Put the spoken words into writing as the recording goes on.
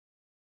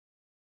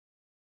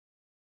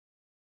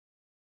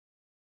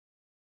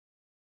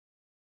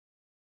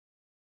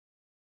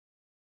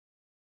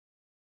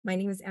My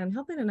name is Anne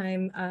Halpin, and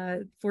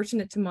I'm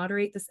fortunate to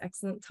moderate this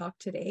excellent talk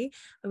today.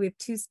 We have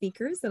two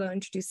speakers that I'll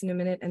introduce in a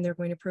minute, and they're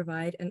going to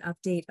provide an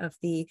update of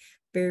the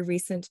very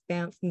recent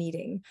Banff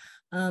meeting.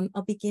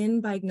 I'll begin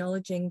by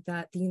acknowledging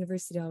that the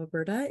University of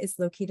Alberta is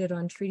located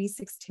on Treaty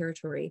 6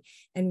 territory,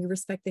 and we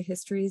respect the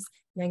histories,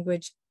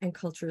 language, and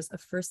cultures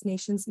of First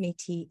Nations,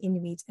 Métis,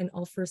 Inuit, and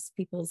all First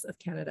Peoples of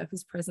Canada,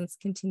 whose presence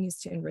continues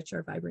to enrich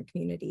our vibrant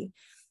community.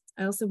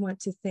 I also want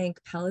to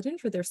thank Paladin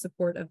for their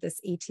support of this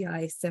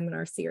ATI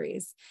seminar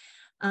series.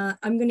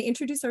 I'm going to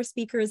introduce our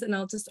speakers, and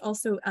I'll just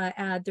also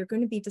add they're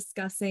going to be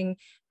discussing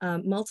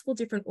multiple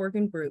different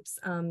organ groups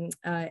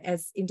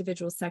as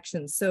individual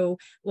sections. So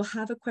we'll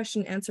have a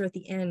question and answer at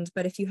the end,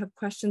 but if you have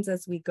questions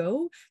as we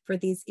go for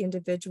these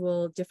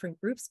individual different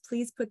groups,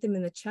 please put them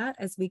in the chat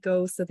as we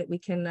go so that we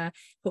can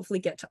hopefully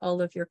get to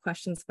all of your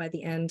questions by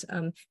the end,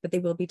 but they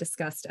will be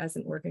discussed as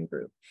an organ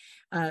group.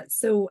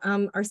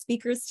 Our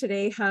speakers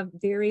today have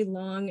very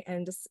long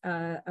and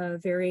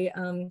very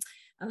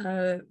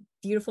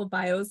beautiful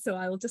bios, so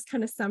I will just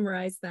kind of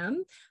summarize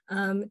them.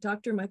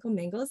 Dr. Michael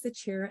Mengel is the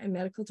Chair and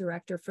Medical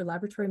Director for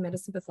Laboratory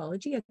Medicine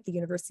Pathology at the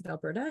University of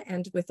Alberta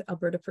and with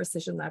Alberta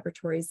Precision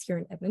Laboratories here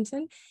in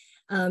Edmonton.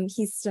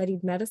 He's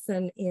studied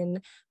medicine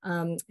in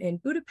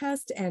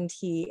Budapest, and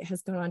he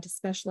has gone on to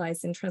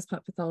specialize in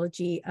transplant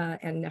pathology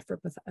and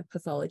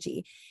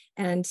nephropathology.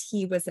 And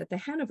he was at the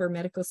Hanover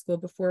Medical School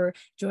before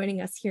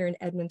joining us here in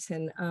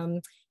Edmonton.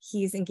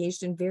 He's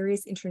engaged in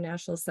various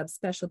international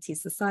subspecialty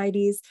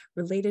societies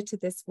related to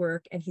this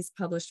work, and he's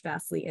published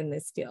vastly in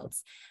these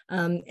fields.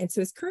 And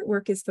so his current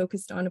work is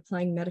focused on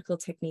applying medical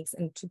techniques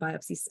and to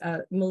biopsies,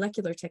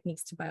 molecular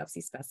techniques to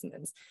biopsy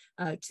specimens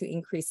to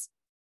increase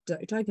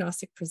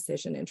diagnostic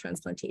precision in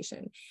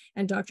transplantation.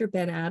 And Dr.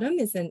 Ben Adam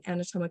is an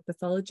anatomic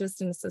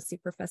pathologist and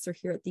associate professor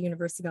here at the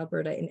University of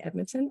Alberta in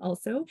Edmonton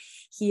also.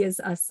 He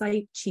is a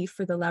site chief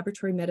for the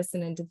laboratory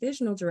medicine and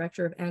divisional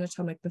director of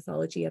anatomic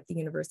pathology at the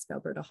University of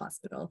Alberta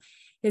Hospital.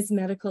 His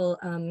medical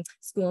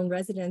school and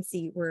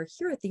residency were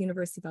here at the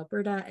University of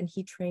Alberta, and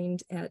he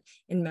trained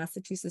in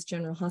Massachusetts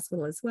General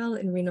Hospital as well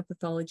in renal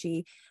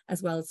pathology,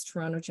 as well as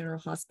Toronto General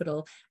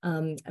Hospital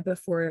and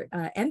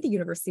the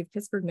University of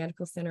Pittsburgh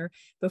Medical Center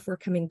before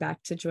coming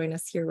back to join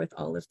us here with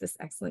all of this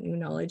excellent new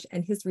knowledge.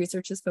 And his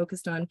research is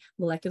focused on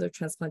molecular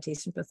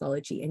transplantation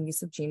pathology and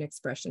use of gene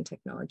expression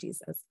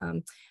technologies, as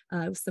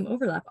some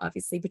overlap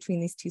obviously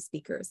between these two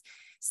speakers.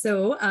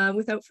 So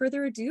without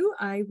further ado,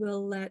 I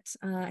will let,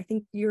 I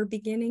think you're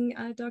beginning,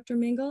 Dr.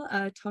 Mengel,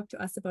 talk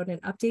to us about an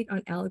update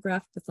on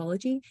allograft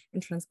pathology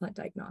and transplant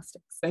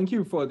diagnostics. Thank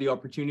you for the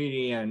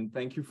opportunity, and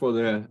thank you for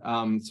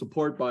the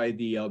support by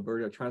the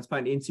Alberta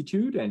Transplant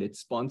Institute and its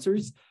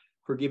sponsors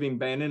for giving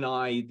Ben and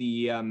I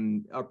the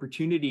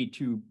opportunity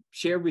to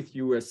share with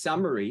you a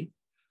summary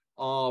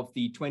of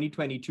the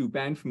 2022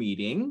 Banff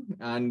meeting,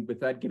 and with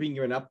that giving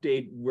you an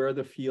update where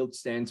the field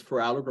stands for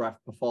allograft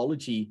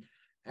pathology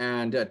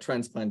and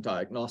transplant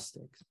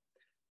diagnostics.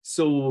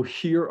 So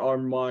here are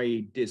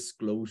my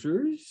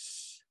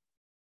disclosures.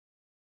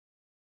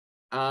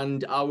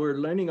 And our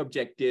learning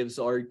objectives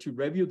are to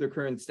review the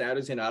current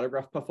status in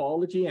allograft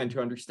pathology and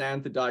to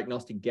understand the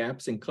diagnostic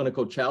gaps and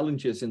clinical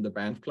challenges in the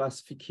Banff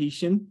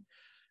classification,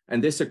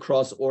 and this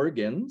across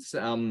organs,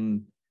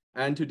 and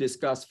to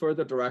discuss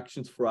further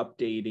directions for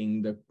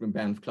updating the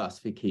Banff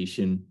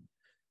classification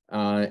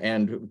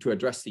and to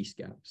address these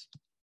gaps.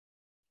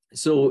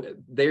 So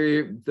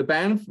the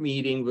Banff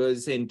meeting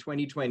was in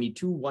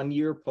 2022, 1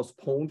 year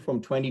postponed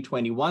from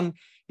 2021.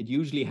 It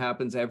usually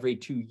happens every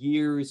 2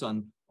 years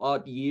on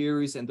odd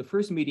years, and the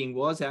first meeting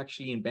was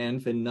actually in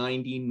Banff in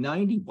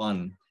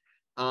 1991.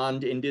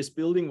 And in this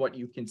building, what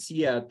you can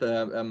see at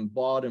the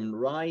bottom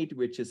right,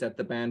 which is at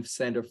the Banff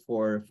Center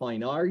for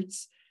Fine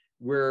Arts,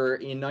 where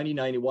in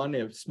 1991,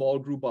 a small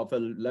group of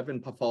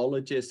 11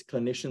 pathologists,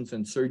 clinicians,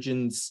 and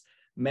surgeons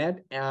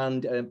met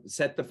and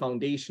set the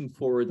foundation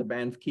for the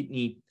Banff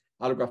kidney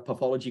allograft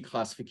pathology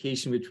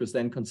classification, which was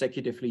then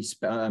consecutively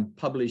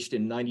published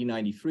in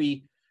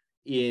 1993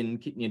 in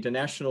Kidney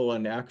International.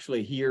 And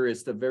actually here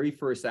is the very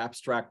first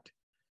abstract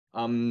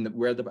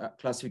where the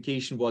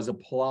classification was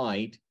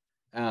applied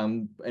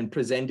and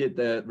presented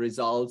the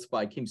results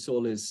by Kim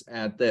Solis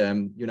at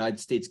the United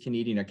States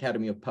Canadian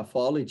Academy of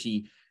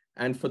Pathology.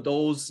 And for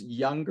those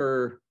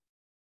younger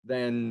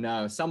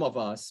than some of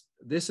us,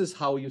 this is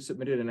how you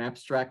submitted an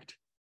abstract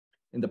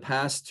in the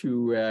past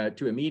to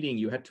a meeting.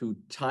 You had to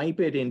type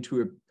it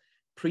into a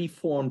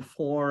pre-formed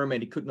form,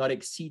 and it could not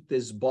exceed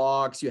this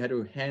box. You had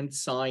to hand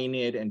sign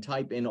it and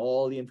type in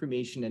all the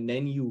information, and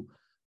then you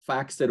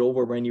faxed it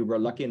over when you were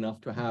lucky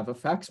enough to have a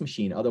fax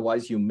machine.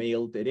 Otherwise, you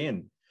mailed it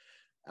in.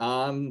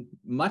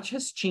 Much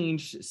has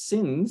changed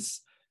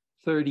since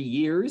 30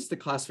 years. The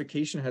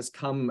classification has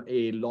come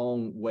a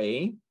long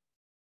way.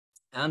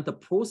 And the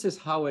process,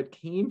 how it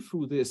came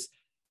through these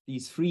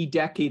 3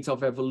 decades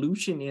of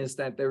evolution, is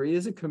that there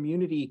is a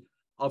community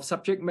of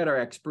subject matter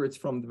experts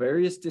from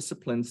various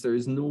disciplines. There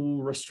is no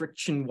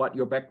restriction what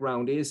your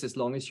background is, as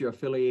long as you're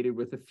affiliated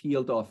with the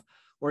field of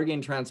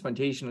organ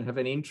transplantation and have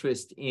an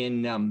interest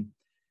in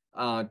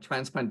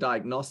transplant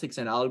diagnostics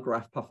and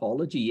allograft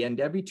pathology. And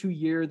every 2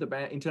 years,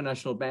 the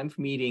International Banff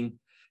meeting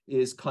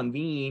is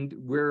convened,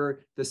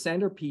 where the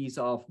centerpiece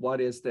of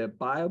what is the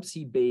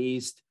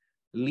biopsy-based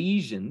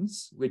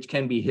lesions, which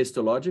can be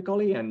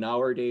histologically and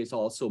nowadays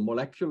also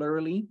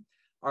molecularly,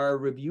 are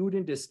reviewed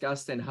and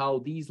discussed, and how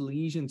these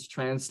lesions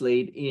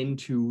translate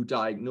into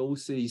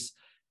diagnoses,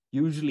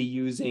 usually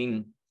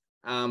using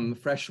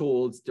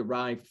thresholds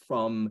derived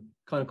from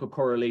clinical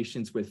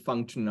correlations with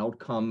function,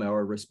 outcome,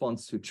 or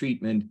response to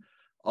treatment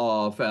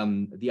of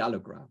the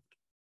allograft.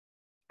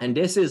 And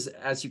this is,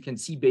 as you can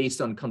see, based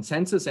on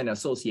consensus and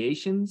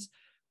associations.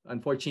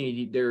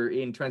 Unfortunately,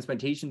 in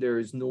transplantation, there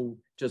is no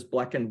just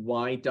black and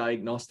white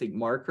diagnostic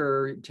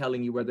marker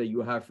telling you whether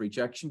you have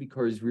rejection,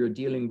 because we're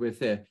dealing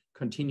with a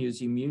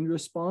continuous immune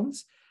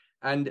response.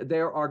 And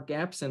there are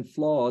gaps and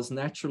flaws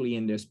naturally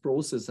in this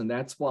process. And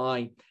that's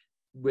why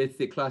with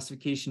the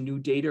classification, new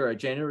data are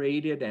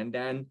generated, and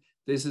then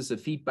this is a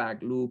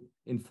feedback loop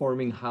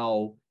informing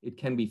how it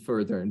can be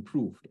further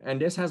improved.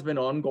 And this has been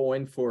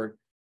ongoing for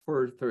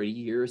 30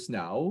 years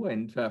now,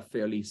 and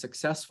fairly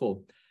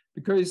successful,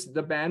 because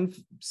the Banff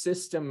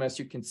system, as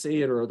you can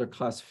see it, or the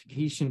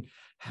classification,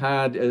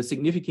 had a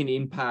significant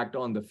impact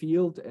on the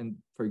field. And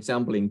for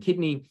example, in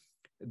kidney,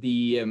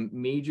 the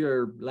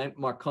major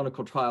landmark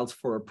clinical trials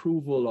for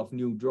approval of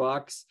new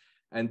drugs,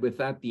 and with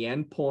that, the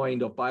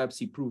endpoint of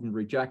biopsy-proven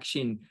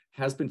rejection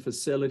has been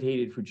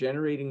facilitated for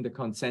generating the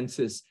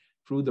consensus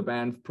through the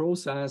Banff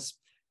process.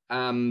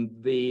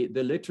 The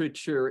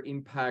literature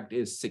impact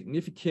is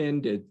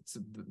significant.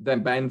 The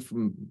Banff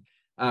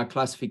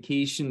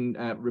classification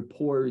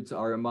reports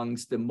are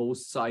amongst the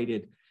most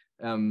cited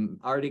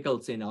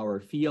articles in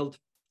our field.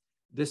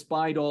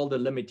 Despite all the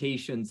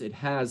limitations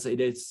it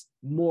is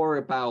more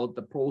about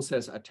the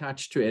process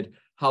attached to it,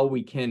 how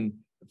we can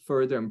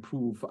further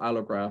improve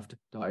allograft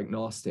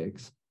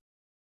diagnostics,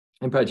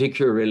 in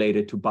particular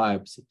related to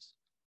biopsies.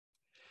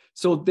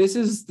 So this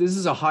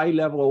is a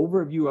high-level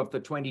overview of the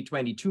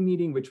 2022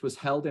 meeting, which was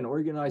held and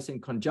organized in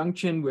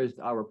conjunction with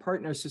our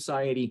partner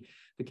society,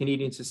 the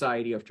Canadian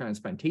Society of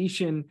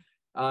Transplantation.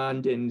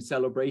 And in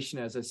celebration,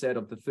 as I said,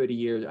 of the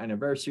 30-year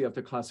anniversary of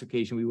the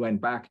classification, we went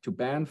back to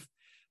Banff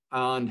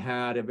and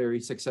had a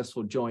very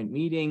successful joint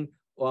meeting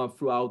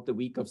throughout the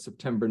week of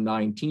September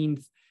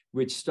 19th,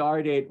 which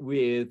started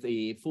with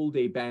a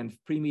full-day Banff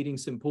pre-meeting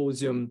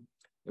symposium,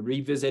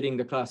 revisiting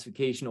the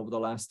classification over the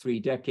last 3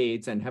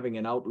 decades and having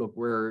an outlook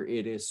where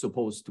it is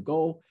supposed to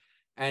go.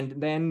 And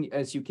then,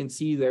 as you can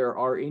see, there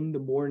are in the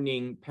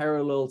morning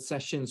parallel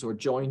sessions or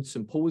joint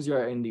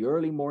symposia in the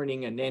early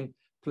morning, and then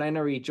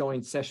plenary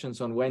joint sessions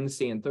on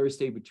Wednesday and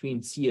Thursday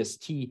between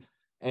CST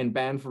and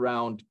Banff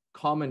around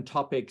common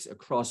topics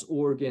across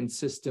organ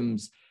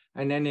systems.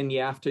 And then in the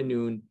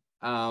afternoon,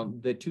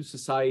 the 2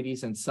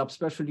 societies and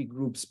subspecialty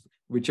groups,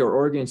 which are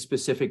organ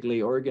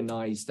specifically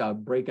organized,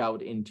 break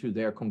out into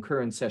their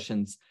concurrent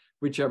sessions,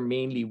 which are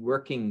mainly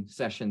working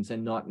sessions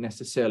and not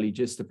necessarily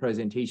just a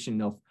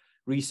presentation of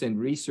recent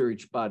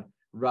research, but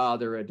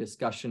rather a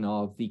discussion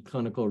of the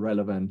clinical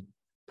relevant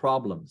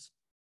problems.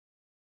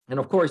 And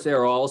of course,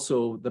 there are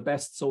also the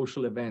best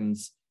social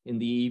events in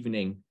the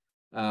evening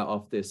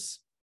of this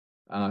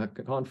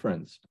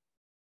conference.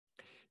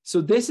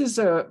 So this is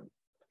a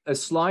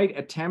slide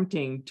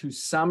attempting to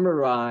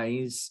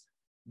summarize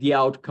the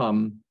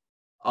outcome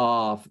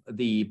of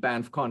the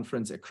Banff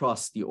conference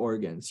across the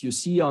organs. You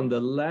see on the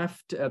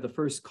left, the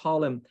first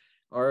column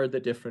are the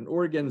different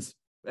organs.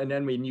 And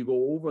then when you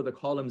go over the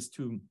columns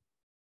to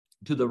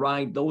the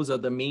right, those are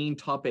the main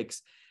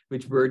topics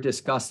which were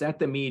discussed at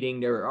the meeting.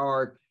 There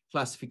are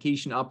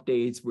classification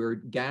updates where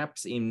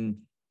gaps in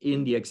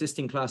the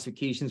existing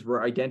classifications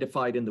were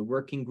identified in the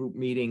working group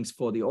meetings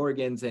for the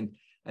organs, and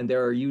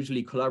there are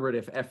usually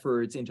collaborative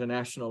efforts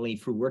internationally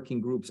through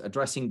working groups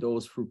addressing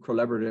those through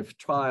collaborative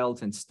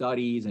trials and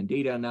studies and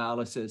data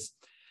analysis,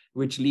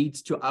 which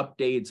leads to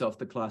updates of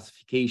the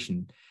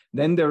classification.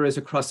 Then there is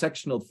a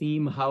cross-sectional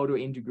theme, how to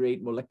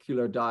integrate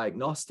molecular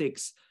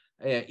diagnostics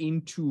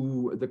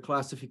into the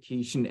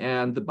classification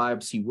and the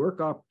biopsy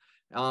workup.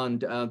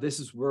 And this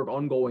is work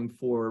ongoing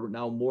for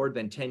now more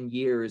than 10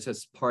 years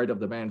as part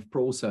of the Banff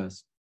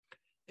process.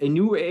 A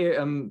new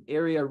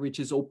area which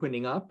is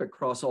opening up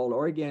across all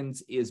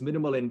organs is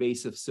minimal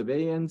invasive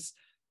surveillance.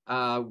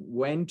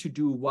 When to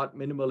do what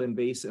minimal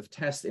invasive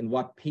test in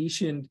what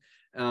patient.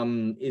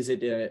 Is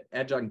it an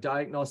adjunct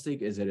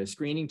diagnostic? Is it a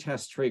screening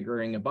test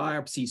triggering a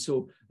biopsy?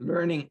 So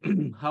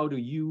learning how to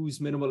use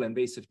minimal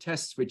invasive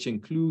tests, which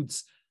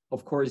includes,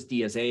 of course,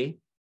 DSA,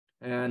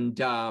 and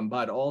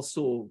but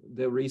also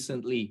the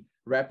recently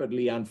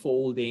rapidly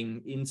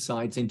unfolding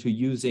insights into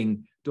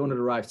using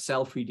donor-derived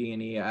cell-free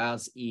DNA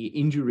as an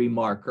injury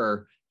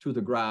marker to the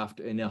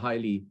graft in a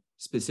highly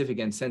specific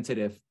and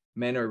sensitive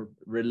manner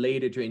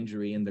related to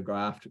injury in the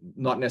graft,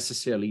 not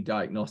necessarily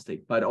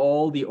diagnostic, but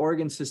all the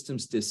organ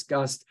systems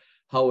discussed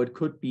how it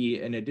could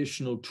be an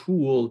additional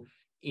tool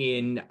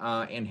in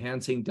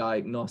enhancing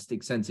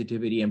diagnostic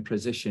sensitivity and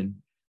precision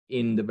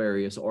in the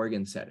various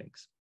organ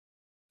settings.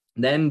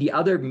 Then the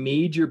other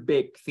major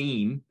big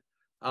theme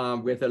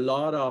with a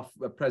lot of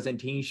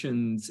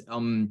presentations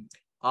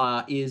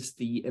is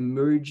the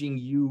emerging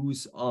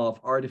use of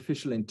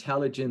artificial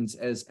intelligence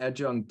as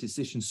adjunct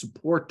decision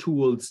support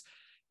tools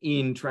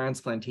in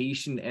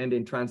transplantation and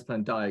in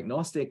transplant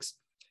diagnostics.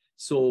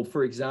 So,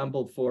 for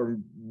example, for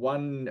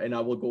one, and I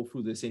will go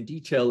through this in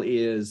detail,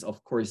 is,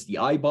 of course, the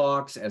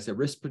iBox as a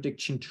risk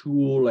prediction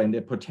tool and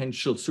a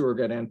potential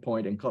surrogate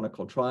endpoint in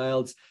clinical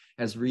trials,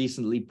 as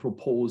recently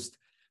proposed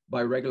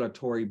by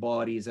regulatory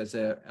bodies as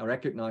a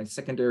recognized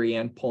secondary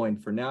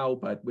endpoint for now,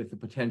 but with the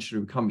potential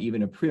to become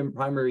even a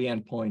primary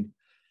endpoint.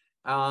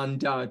 And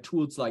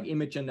tools like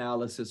image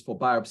analysis for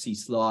biopsy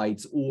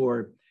slides,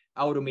 or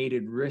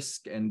automated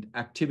risk and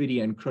activity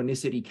and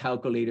chronicity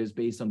calculators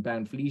based on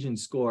Banff lesion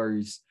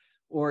scores,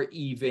 or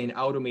even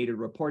automated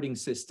reporting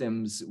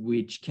systems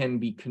which can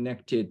be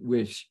connected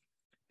with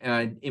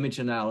image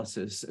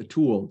analysis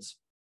tools.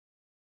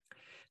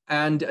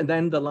 And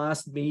then the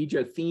last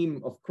major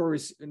theme, of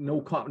course,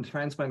 no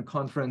transplant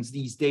conference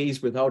these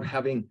days without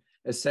having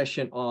a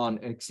session on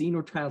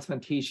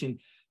xenotransplantation.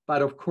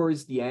 But of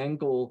course, the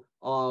angle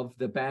of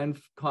the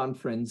Banff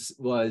conference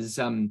was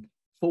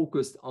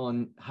focused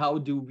on how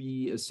do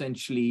we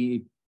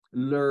essentially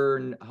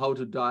learn how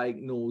to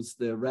diagnose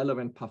the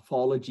relevant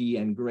pathology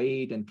and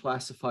grade and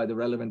classify the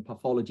relevant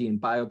pathology in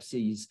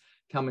biopsies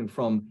coming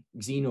from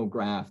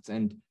xenografts.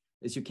 And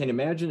as you can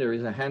imagine, there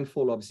is a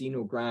handful of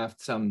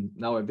xenografts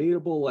now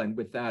available, and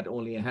with that,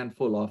 only a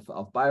handful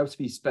of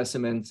biopsy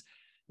specimens.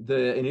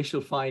 The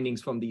initial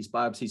findings from these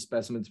biopsy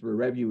specimens were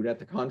reviewed at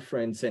the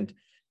conference, and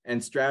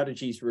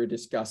strategies were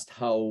discussed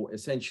how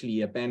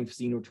essentially a Banff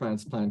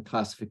xenotransplant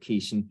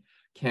classification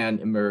can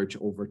emerge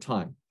over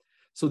time.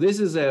 So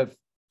this is a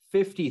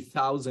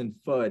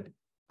 50,000-foot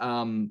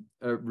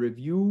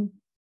review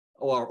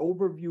or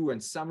overview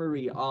and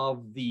summary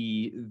of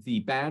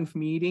the Banff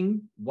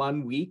meeting,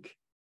 1 week.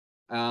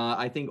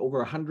 I think over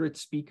 100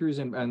 speakers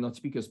and not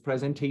speakers,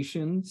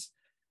 presentations,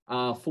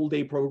 full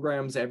day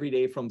programs every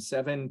day from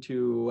 7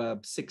 to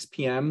 6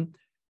 p.m.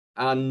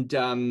 And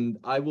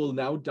I will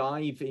now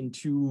dive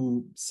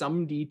into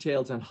some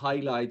details and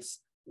highlights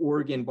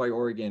organ by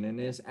organ.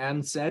 And as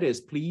Anne said,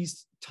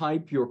 please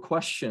type your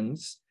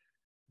questions,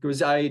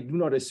 because I do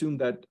not assume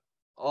that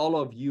all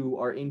of you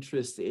are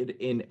interested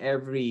in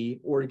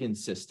every organ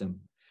system.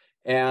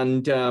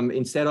 And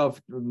instead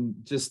of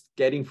just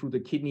getting through the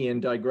kidney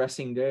and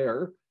digressing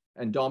there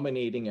and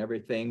dominating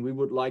everything, we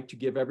would like to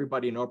give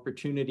everybody an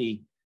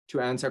opportunity to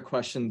answer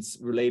questions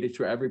related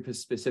to every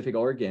specific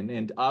organ.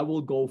 And I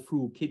will go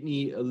through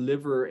kidney,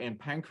 liver, and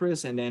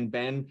pancreas, and then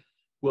Ben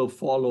will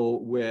follow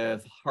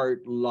with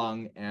heart,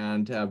 lung,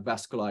 and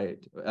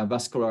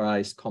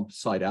vascularized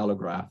composite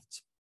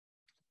allografts.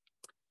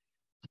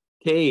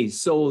 Okay,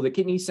 so the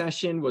kidney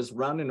session was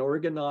run and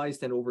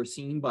organized and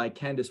overseen by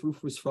Candice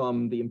Rufus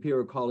from the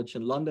Imperial College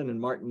in London and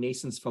Martin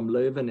Nasens from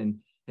Leuven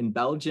in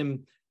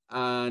Belgium.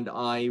 And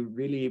I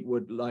really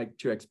would like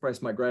to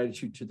express my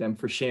gratitude to them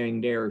for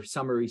sharing their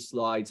summary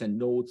slides and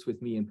notes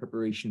with me in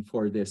preparation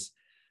for this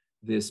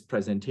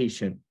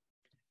presentation.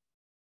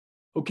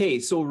 Okay,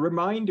 so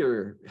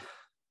reminder,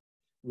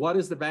 what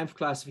is the Banff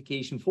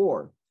classification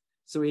for?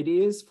 So it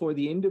is for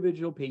the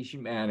individual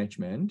patient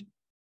management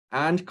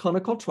and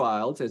clinical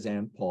trials as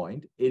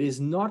endpoint. It is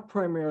not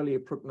primarily a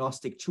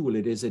prognostic tool.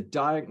 It is a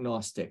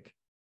diagnostic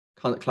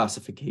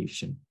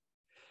classification.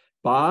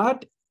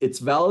 But its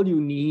value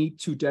need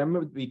to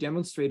be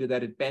demonstrated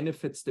that it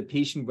benefits the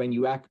patient when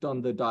you act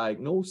on the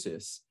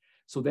diagnosis.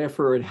 So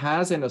therefore, it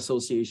has an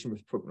association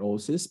with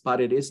prognosis, but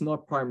it is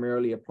not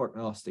primarily a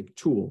prognostic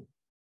tool.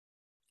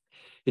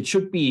 It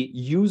should be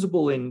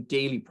usable in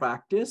daily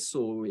practice,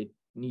 so it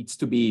needs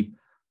to be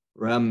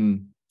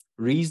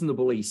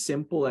reasonably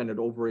simple and not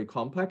overly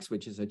complex,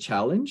 which is a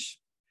challenge.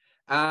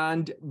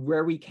 And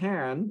where we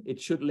can,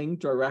 it should link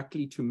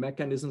directly to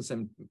mechanisms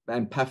and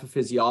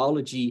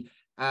pathophysiology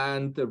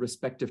and the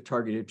respective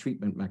targeted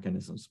treatment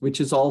mechanisms,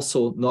 which is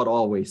also not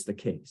always the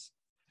case.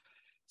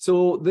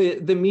 So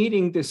the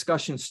meeting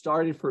discussion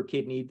started for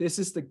kidney. This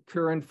is the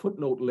current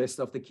footnote list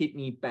of the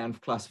kidney Banff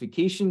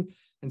classification.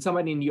 And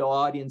somebody in the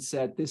audience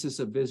said, this is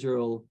a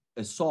visceral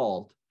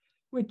assault,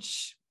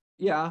 which,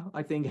 yeah,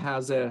 I think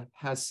has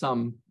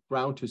some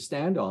ground to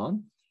stand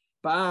on.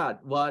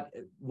 But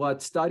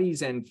what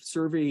studies and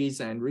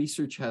surveys and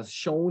research has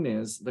shown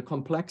is the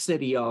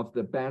complexity of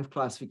the Banff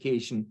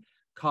classification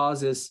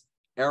causes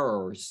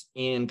errors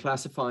in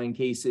classifying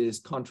cases,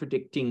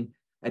 contradicting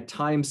at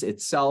times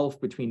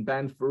itself between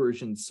Banff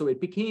versions. So it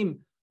became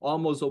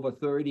almost over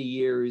 30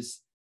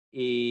 years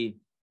a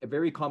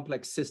very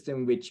complex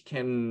system which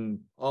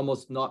can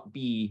almost not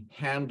be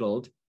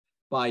handled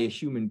by a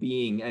human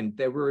being. And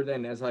there were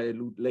then, as I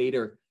allude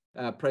later,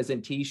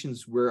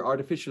 presentations where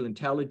artificial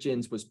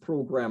intelligence was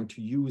programmed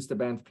to use the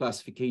Banff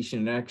classification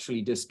and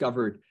actually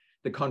discovered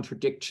the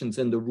contradictions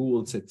in the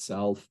rules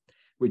itself,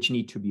 which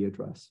need to be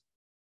addressed.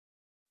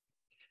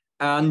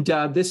 And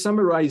this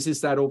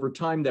summarizes that over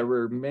time, there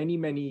were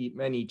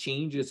many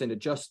changes and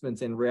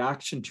adjustments in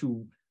reaction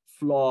to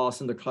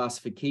flaws in the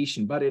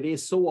classification, but it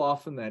is so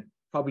often that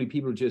probably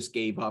people just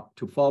gave up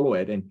to follow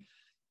it. And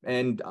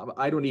And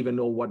I don't even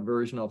know what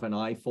version of an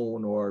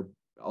iPhone or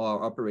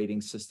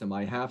operating system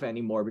I have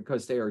anymore,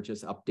 because they are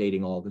just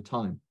updating all the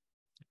time.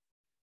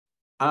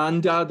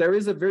 And there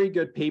is a very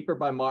good paper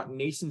by Martin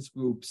Nason's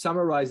group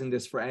summarizing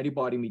this for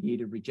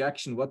antibody-mediated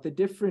rejection, what the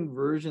different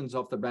versions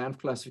of the Banff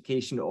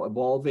classification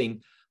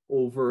evolving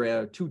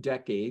over 2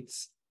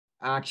 decades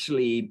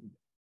actually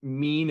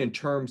mean in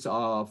terms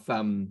of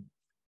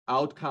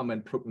outcome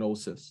and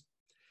prognosis.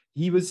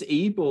 He was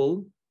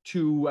able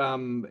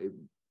to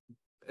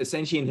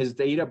essentially in his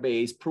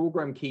database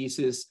program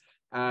cases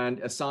and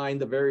assign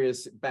the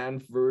various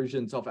Banff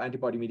versions of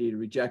antibody-mediated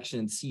rejection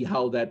and see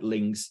how that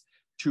links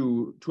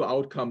to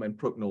outcome and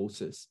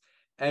prognosis,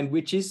 and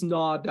which is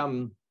not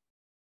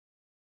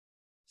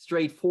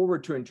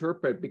straightforward to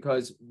interpret,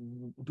 because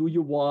do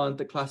you want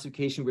the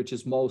classification which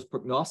is most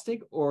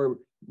prognostic or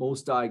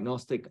most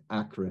diagnostic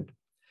accurate?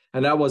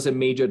 And that was a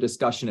major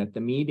discussion at the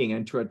meeting,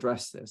 and to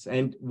address this.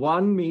 And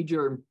one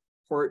major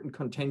important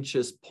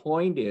contentious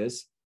point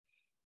is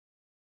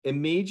a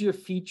major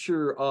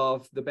feature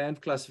of the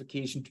Banff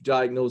classification to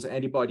diagnose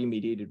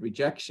antibody-mediated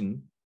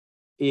rejection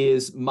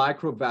is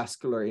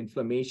microvascular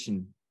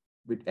inflammation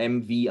with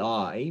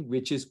MVI,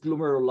 which is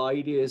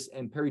glomerulitis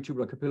and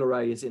peritubular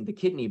capillaritis in the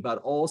kidney, but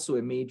also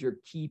a major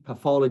key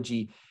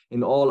pathology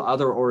in all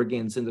other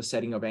organs in the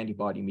setting of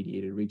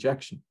antibody-mediated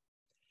rejection.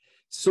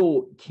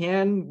 So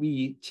can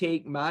we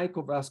take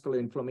microvascular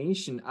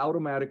inflammation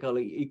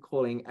automatically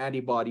equaling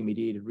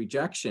antibody-mediated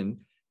rejection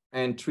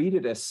and treat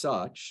it as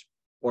such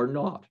or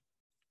not?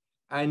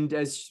 And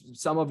as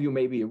some of you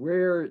may be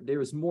aware,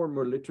 there is more and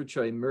more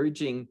literature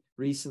emerging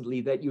recently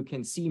that you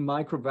can see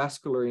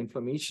microvascular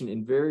inflammation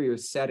in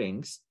various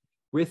settings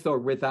with or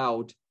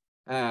without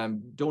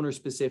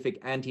donor-specific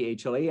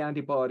anti-HLA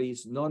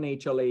antibodies,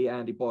 non-HLA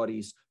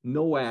antibodies,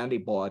 no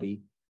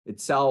antibody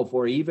itself,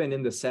 or even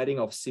in the setting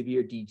of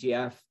severe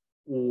DGF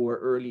or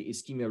early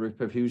ischemia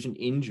reperfusion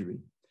injury.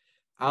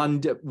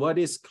 And what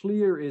is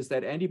clear is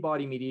that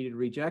antibody-mediated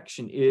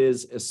rejection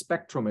is a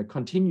spectrum, a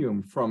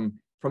continuum from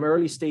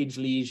early stage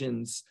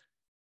lesions,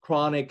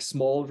 chronic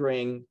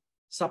smoldering,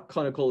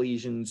 subclinical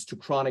lesions to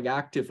chronic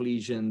active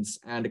lesions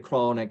and a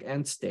chronic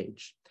end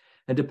stage.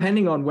 And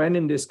depending on when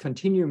in this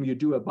continuum you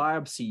do a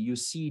biopsy, you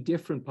see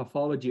different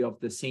pathology of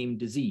the same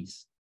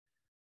disease.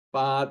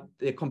 But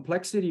the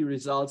complexity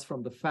results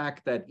from the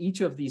fact that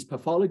each of these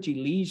pathology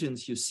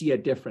lesions you see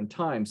at different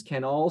times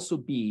can also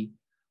be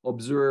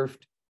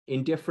observed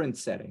in different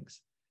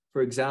settings.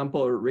 For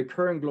example,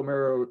 recurrent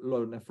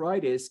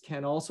glomerulonephritis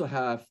can also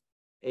have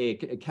a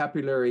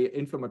capillary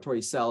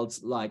inflammatory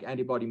cells like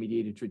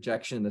antibody-mediated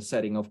rejection in the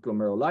setting of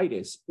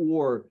glomerulitis,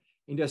 or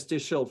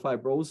interstitial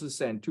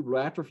fibrosis and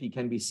tubular atrophy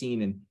can be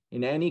seen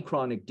in any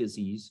chronic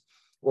disease,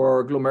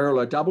 or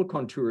glomerular double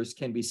contours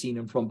can be seen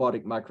in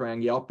thrombotic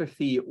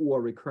microangiopathy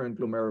or recurrent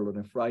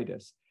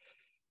glomerulonephritis.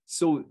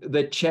 So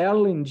the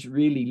challenge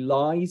really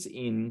lies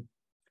in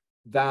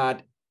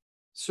that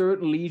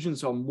certain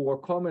lesions are more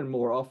common,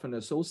 more often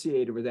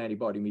associated with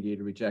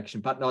antibody-mediated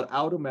rejection, but not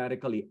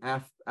automatically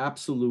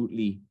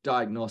absolutely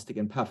diagnostic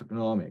and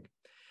pathognomic.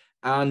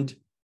 And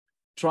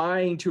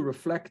trying to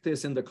reflect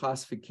this in the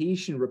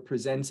classification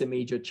represents a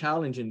major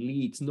challenge and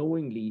leads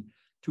knowingly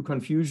to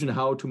confusion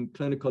how to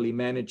clinically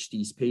manage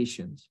these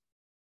patients.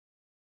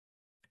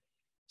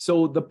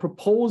 So the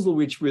proposal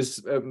which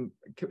was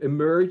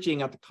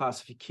emerging at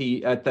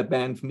the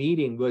Banff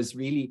meeting was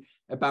really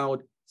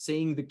about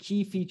saying the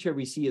key feature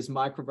we see is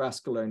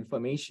microvascular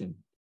inflammation.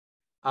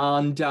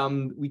 And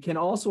we can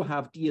also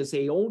have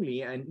DSA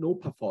only and no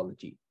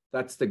pathology.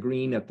 That's the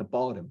green at the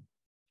bottom.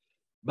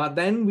 But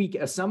then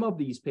some of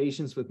these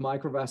patients with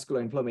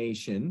microvascular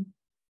inflammation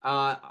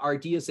are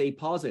DSA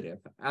positive.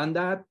 And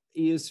that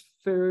is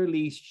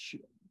fairly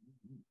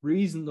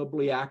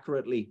reasonably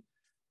accurately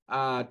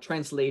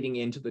translating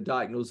into the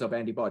diagnosis of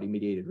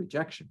antibody-mediated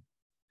rejection.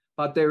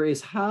 But there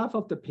is half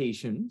of the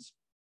patients,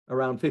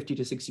 around 50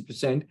 to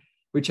 60%,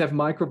 which have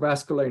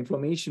microvascular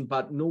inflammation,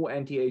 but no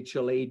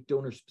anti-HLA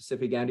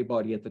donor-specific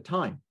antibody at the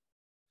time.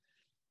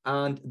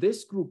 And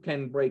this group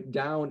can break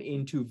down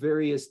into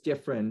various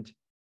different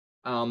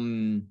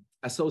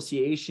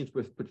associations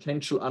with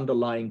potential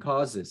underlying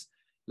causes,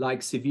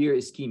 like severe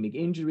ischemic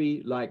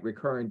injury, like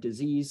recurrent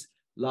disease,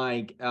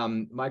 like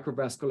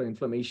microvascular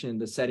inflammation in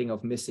the setting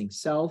of missing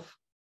self,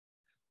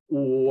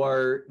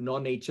 or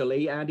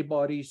non-HLA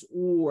antibodies,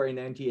 or an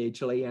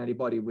anti-HLA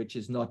antibody which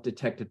is not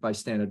detected by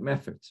standard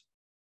methods.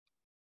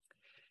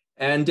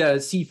 And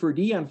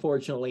C4D,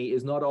 unfortunately,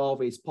 is not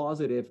always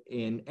positive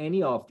in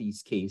any of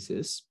these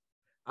cases,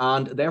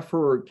 and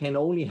therefore can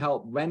only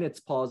help when it's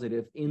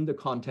positive in the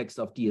context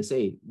of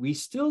DSA. We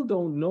still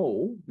don't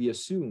know, we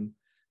assume,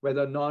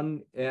 whether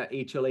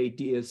non-HLA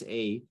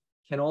DSA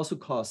can also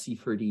cause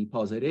C4D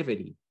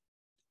positivity.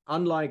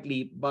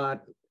 Unlikely,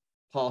 but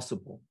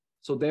possible.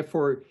 So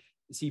therefore,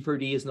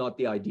 C4D is not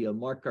the ideal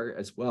marker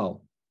as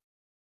well.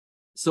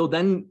 So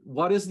then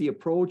what is the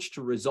approach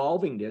to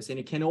resolving this? And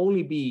it can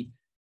only be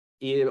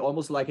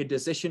almost like a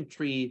decision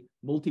tree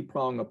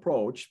multi-prong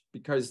approach,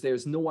 because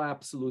there's no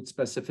absolute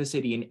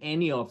specificity in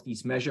any of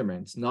these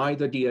measurements,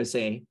 neither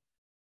DSA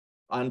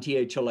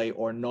anti-HLA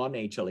or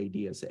non-HLA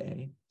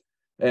DSA.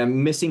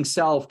 Missing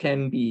self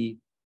can be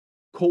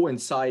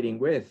coinciding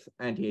with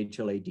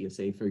anti-HLA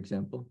DSA, for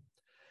example.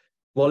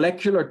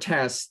 Molecular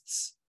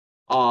tests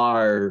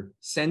are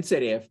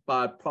sensitive,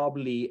 but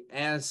probably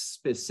as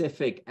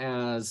specific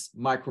as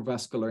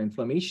microvascular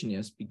inflammation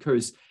is,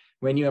 because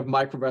when you have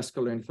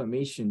microvascular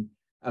inflammation,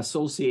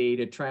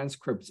 associated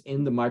transcripts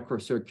in the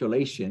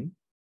microcirculation,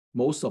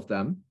 most of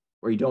them,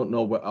 or you don't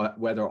know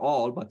whether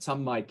all, but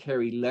some might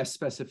carry less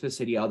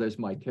specificity, others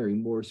might carry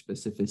more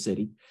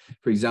specificity.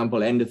 For example,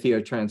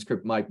 endothelial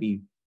transcript might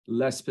be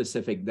less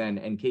specific than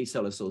NK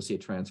cell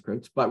associated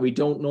transcripts, but we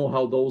don't know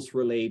how those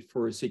relate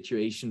for a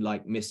situation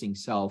like missing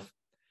self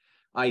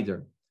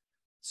either.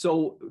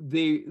 So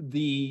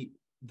the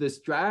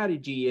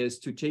strategy is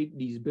to take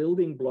these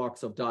building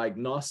blocks of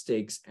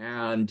diagnostics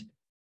and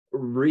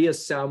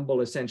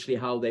reassemble essentially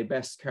how they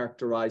best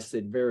characterize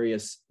the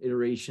various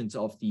iterations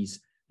of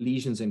these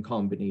lesions and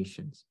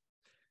combinations.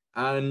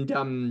 And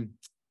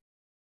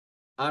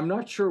I'm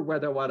not sure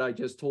whether what I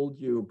just told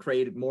you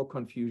created more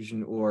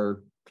confusion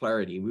or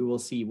clarity. We will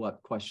see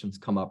what questions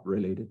come up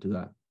related to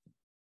that.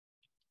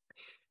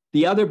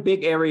 The other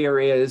big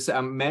area is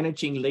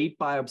managing late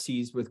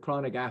biopsies with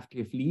chronic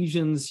active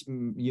lesions.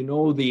 You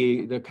know,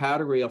 the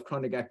category of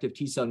chronic active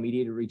T-cell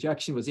mediated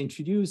rejection was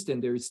introduced,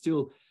 and there is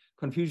still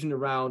confusion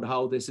around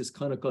how this is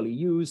clinically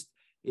used.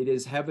 It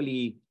is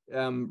heavily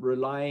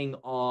relying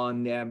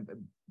on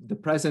the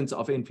presence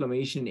of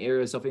inflammation in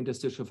areas of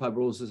interstitial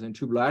fibrosis and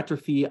tubular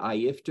atrophy,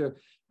 IFTA,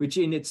 which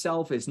in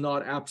itself is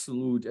not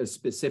absolute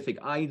specific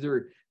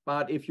either.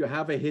 But if you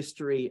have a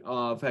history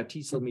of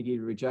T-cell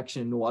mediated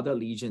rejection and no other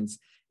lesions,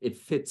 it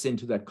fits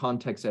into that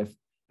context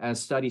as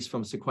studies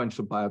from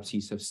sequential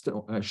biopsies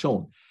have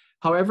shown.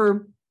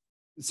 However,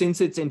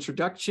 since its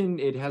introduction,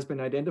 it has been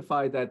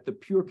identified that the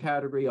pure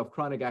category of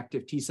chronic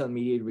active T-cell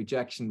mediated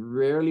rejection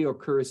rarely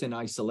occurs in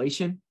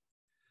isolation,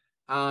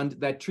 and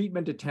that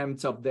treatment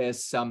attempts of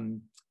this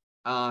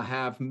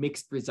have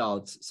mixed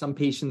results. Some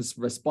patients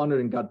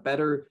responded and got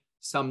better,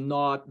 some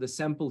not. The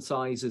sample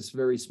size is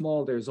very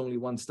small. There's only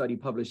one study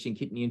published in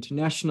Kidney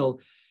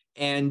International.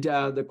 And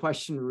the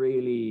question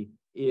really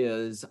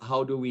is,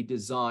 how do we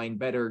design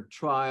better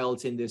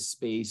trials in this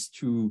space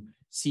to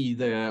see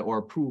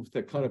or prove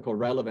the clinical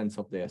relevance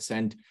of this?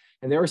 And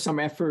there are some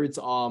efforts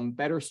on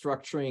better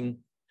structuring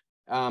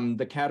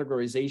the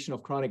categorization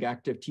of chronic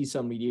active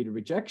T-cell mediated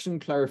rejection,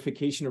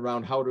 clarification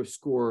around how to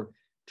score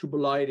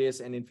tubulitis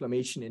and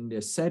inflammation in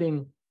this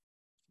setting,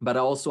 but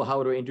also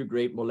how to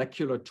integrate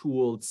molecular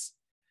tools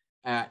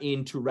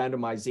into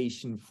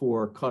randomization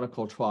for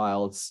clinical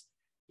trials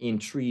in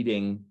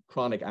treating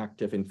chronic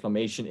active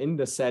inflammation in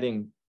the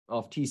setting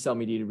of T-cell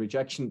mediated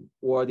rejection,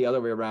 or the other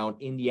way around,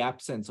 in the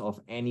absence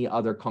of any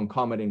other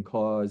concomitant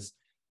cause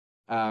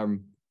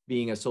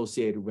being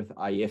associated with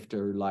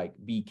IFTA like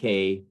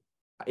BK,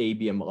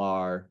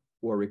 ABMR,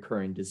 or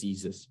recurrent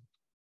diseases.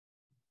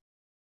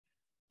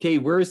 Okay,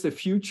 where is the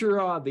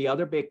future? The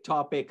other big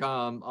topic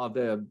of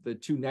the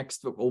two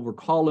next over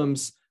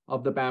columns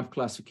of the Banff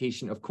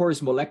classification. Of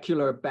course,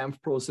 molecular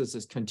Banff process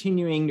is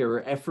continuing. There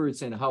are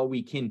efforts in how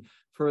we can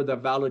further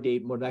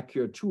validate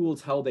molecular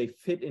tools, how they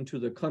fit into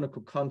the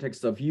clinical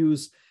context of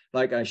use.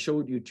 Like I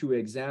showed you two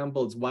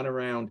examples, one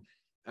around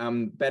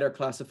better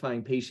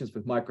classifying patients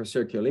with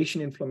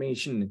microcirculation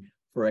inflammation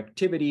for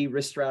activity,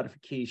 risk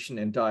stratification,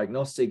 and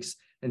diagnostics,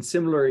 and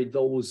similarly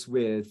those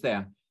with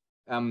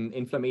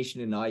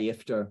inflammation in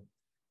IFTA.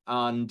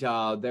 And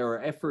there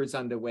are efforts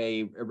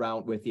underway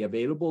around with the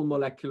available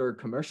molecular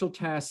commercial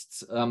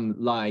tests,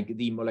 like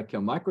the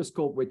molecular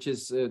microscope, which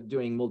is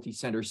doing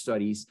multi-center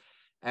studies,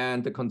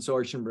 and the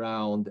consortium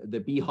around the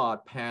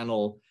BHOT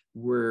panel,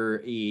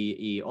 where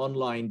a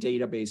online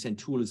database and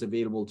tool is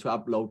available to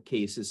upload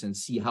cases and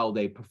see how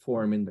they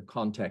perform in the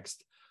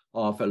context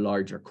of a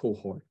larger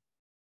cohort.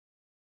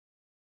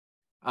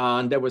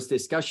 And there was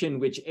discussion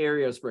which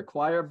areas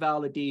require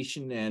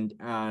validation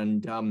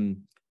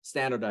and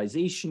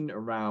standardization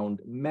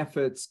around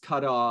methods,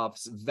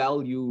 cutoffs,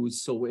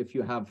 values. So if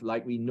you have,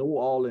 like we know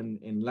all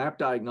in lab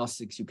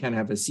diagnostics, you can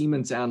have a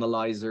Siemens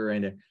analyzer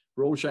and a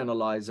Roche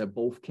analyzer,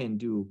 both can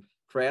do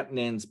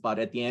creatinines, but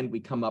at the end we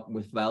come up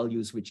with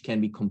values which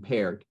can be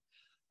compared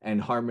and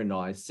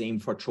harmonized. Same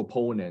for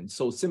troponin.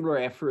 So similar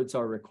efforts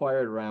are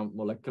required around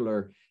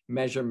molecular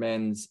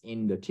measurements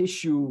in the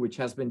tissue, which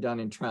has been done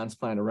in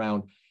transplant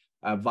around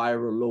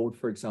viral load,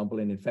 for example,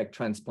 and in fact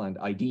transplant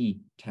ID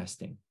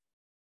testing.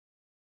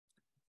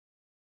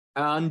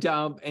 And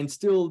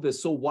still the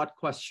so what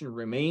question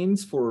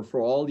remains for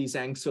all these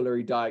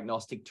ancillary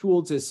diagnostic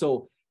tools is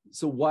so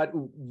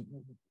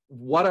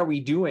what are we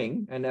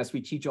doing? And as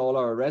we teach all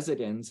our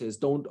residents is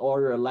don't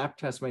order a lab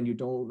test when you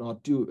do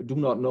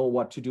not know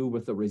what to do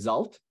with the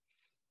result.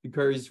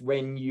 Because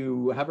when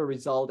you have a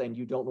result and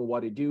you don't know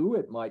what to do,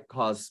 it might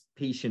cause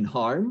patient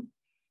harm,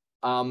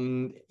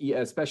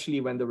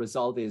 especially when the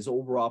result is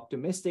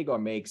over-optimistic or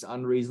makes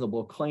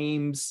unreasonable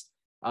claims,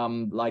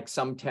 like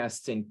some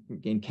tests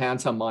in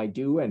cancer might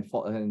do, and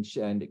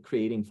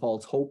creating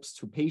false hopes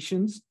to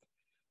patients.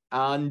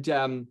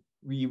 And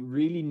we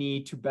really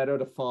need to better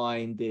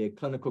define the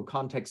clinical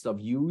context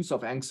of use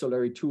of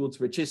ancillary tools,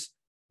 which is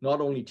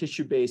not only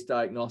tissue-based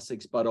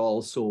diagnostics, but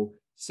also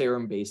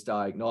serum-based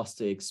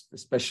diagnostics,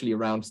 especially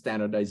around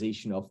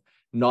standardization of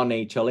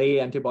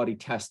non-HLA antibody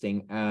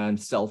testing and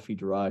cell-free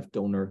derived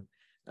donor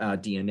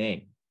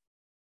DNA.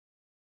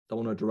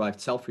 Donor-derived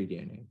cell-free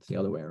DNA, it's the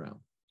other way around.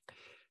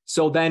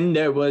 So then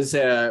there was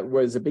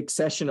a big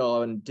session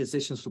on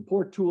decision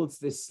support tools.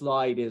 This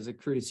slide is a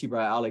courtesy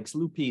by Alex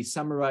Lupi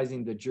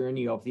summarizing the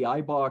journey of the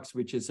iBox,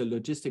 which is a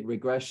logistic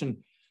regression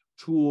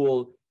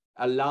tool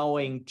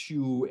allowing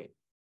to,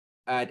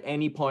 at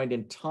any point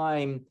in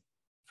time,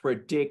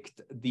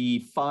 predict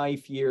the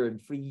 5-year and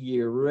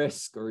 3-year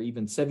risk, or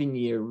even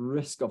 7-year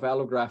risk of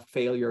allograft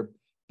failure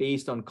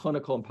based on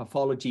clinical and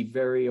pathology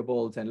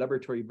variables and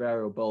laboratory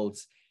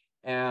variables.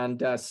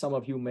 And some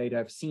of you may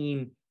have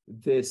seen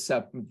this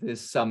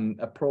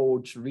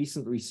approach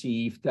recently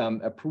received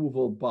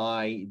approval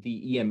by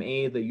the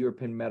EMA, the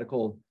European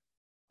Medical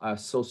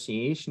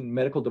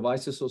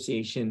Device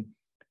Association,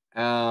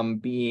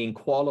 being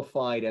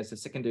qualified as a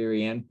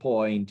secondary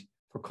endpoint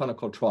for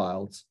clinical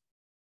trials.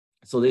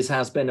 So this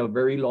has been a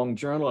very long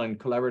journey and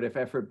collaborative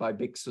effort by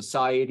big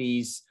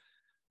societies,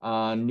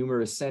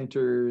 numerous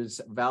centers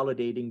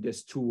validating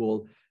this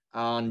tool.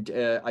 And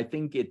I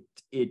think it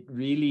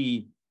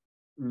really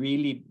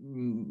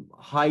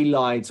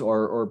highlights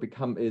or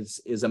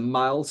is a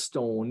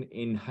milestone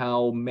in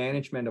how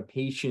management of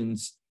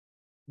patients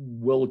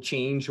will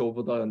change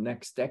over the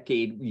next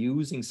decade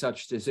using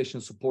such decision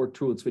support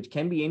tools, which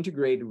can be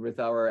integrated with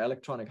our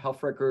electronic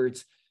health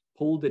records,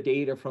 pull the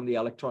data from the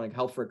electronic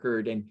health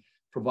record and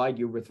provide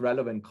you with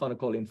relevant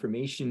clinical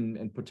information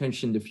and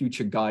potentially in the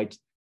future guide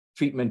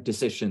treatment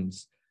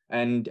decisions.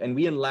 And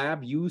we in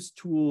lab use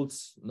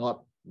tools,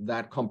 not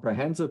that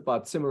comprehensive,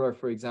 but similar,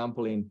 for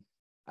example, in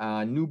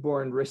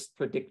newborn risk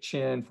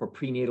prediction for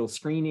prenatal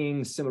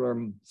screening,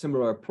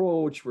 similar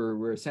approach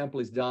where a sample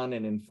is done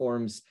and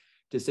informs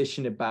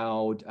decision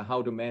about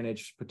how to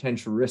manage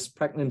potential risk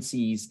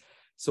pregnancies.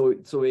 So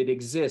it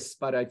exists,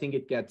 but I think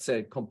it gets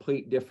a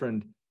complete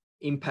different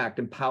impact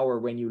and power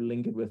when you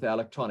link it with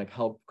electronic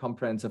health,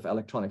 comprehensive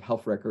electronic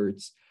health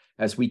records,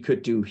 as we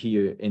could do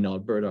here in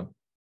Alberta.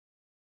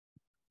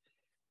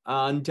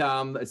 And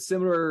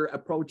similar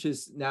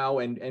approaches now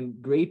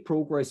and great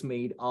progress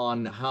made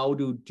on how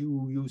to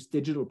use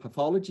digital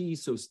pathology,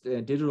 so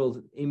digital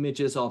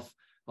images of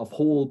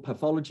whole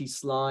pathology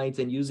slides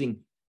and using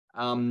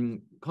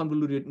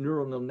convoluted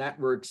neuronal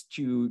networks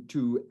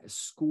to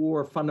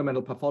score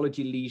fundamental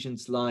pathology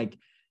lesions like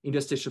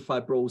interstitial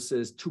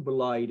fibrosis,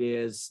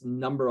 tubulitis,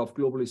 number of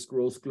globally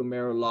sclerosed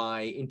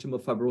glomeruli,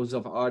 intimal fibrosis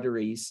of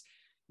arteries,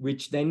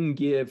 which then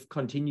give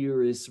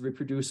continuous,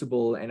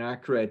 reproducible, and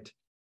accurate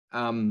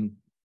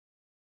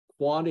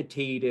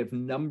quantitative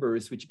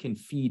numbers, which can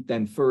feed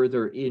then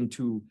further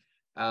into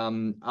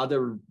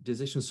other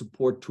decision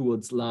support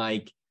tools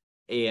like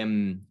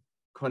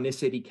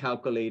chronicity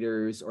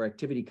calculators or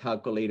activity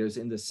calculators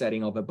in the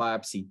setting of a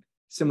biopsy.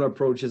 Similar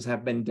approaches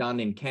have been done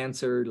in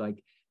cancer,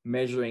 like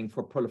measuring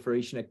for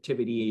proliferation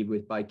activity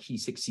by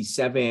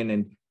Ki67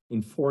 and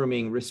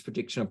informing risk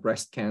prediction of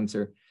breast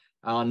cancer.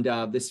 And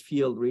this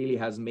field really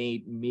has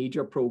made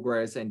major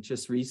progress and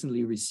just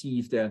recently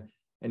received an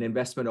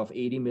investment of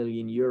 80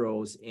 million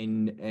euros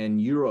in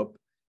Europe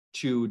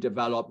to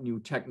develop new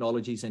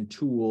technologies and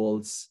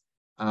tools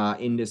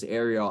in this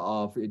area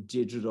of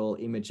digital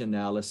image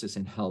analysis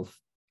in health.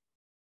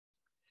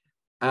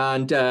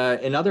 And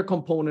another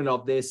component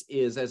of this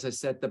is, as I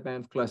said, the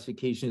Banff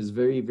classification is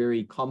very,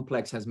 very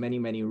complex, has many,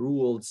 many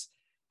rules.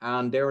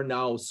 And there are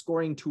now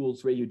scoring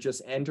tools where you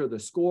just enter the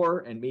score,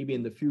 and maybe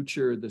in the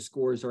future, the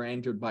scores are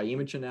entered by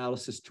image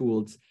analysis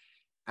tools.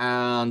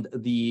 And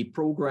the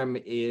program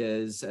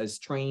is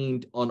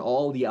trained on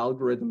all the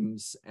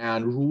algorithms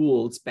and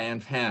rules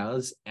Banff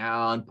has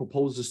and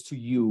proposes to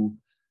you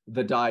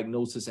the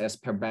diagnosis as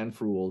per Banff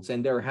rules.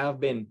 And there has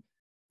been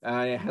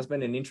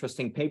an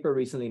interesting paper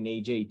recently in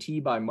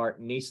AJT by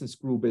Martin Nason's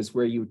group, is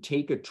where you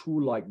take a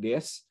tool like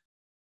this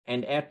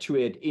and add to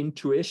it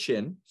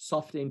intuition,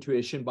 soft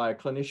intuition by a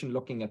clinician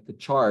looking at the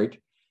chart,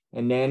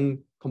 and then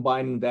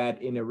combining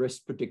that in a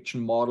risk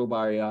prediction model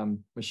by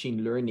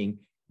machine learning,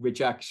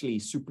 which actually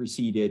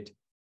superseded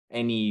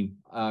any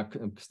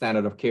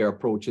standard of care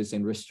approaches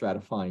in risk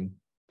stratifying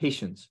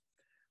patients.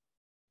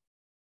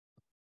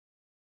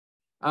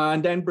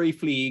 And then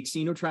briefly,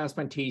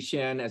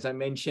 xenotransplantation, as I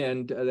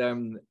mentioned,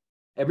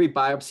 every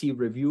biopsy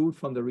reviewed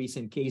from the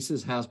recent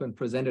cases has been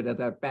presented at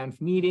that Banff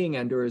meeting,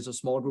 and there is a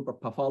small group of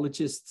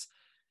pathologists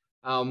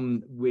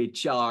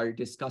which are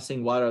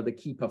discussing what are the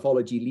key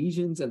pathology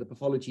lesions, and the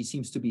pathology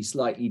seems to be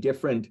slightly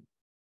different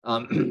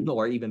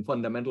or even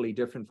fundamentally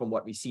different from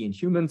what we see in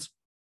humans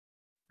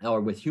or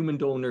with human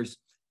donors.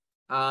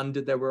 And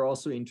there were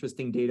also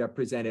interesting data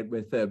presented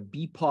with a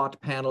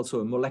BPOT panel, so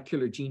a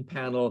molecular gene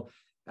panel,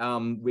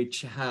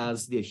 which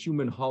has the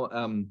human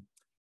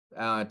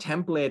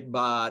template,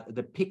 but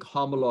the pig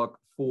homolog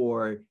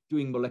for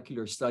doing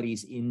molecular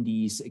studies in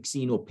these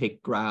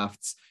xenopig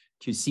grafts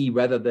to see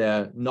whether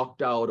the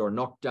knocked out or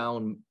knocked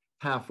down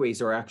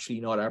pathways are actually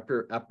not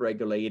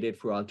upregulated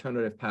through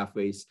alternative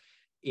pathways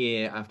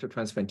after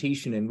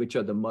transplantation, and which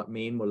are the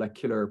main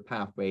molecular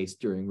pathways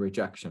during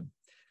rejection.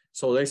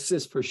 So this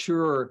is for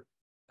sure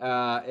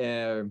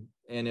an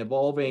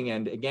evolving,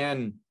 and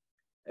again,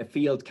 a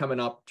field coming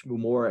up to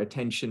more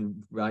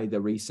attention by the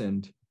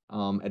recent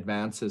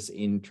advances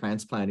in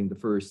transplanting the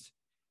first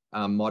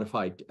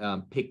modified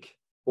pig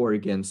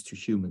organs to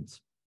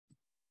humans.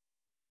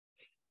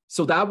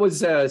 So that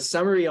was a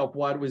summary of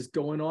what was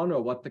going on, or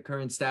what the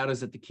current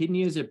status of the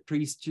kidney is.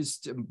 Please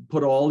just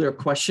put all their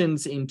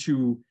questions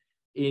into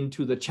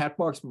the chat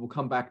box. We'll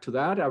come back to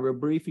that. I will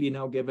briefly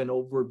now give an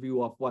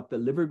overview of what the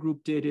liver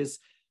group did.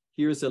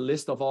 Here's a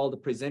list of all the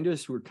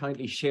presenters who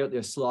kindly shared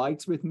their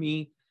slides with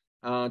me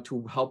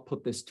to help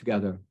put this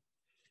together.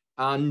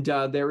 And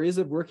there is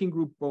a working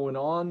group going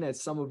on.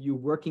 As some of you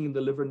working in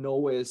the liver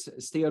know, is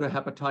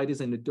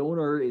steatohepatitis in a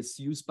donor is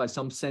used by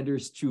some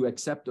centers to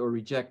accept or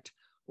reject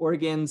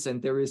organs,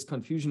 and there is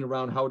confusion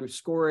around how to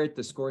score it.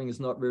 The scoring is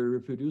not very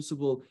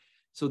reproducible.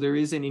 So there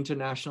is an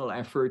international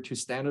effort to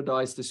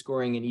standardize the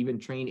scoring and even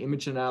train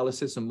image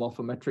analysis and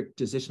morphometric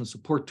decision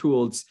support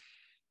tools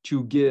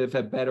to give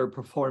a better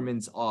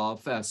performance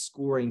of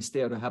scoring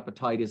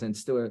steatohepatitis and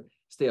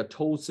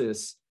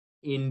steatosis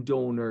in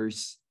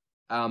donors,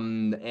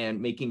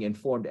 and making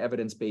informed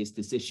evidence-based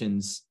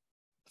decisions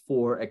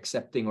for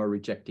accepting or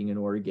rejecting an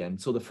organ.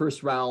 So the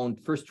first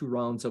two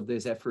rounds of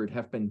this effort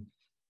have been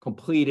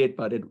completed,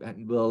 but it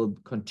will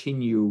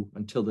continue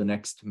until the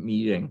next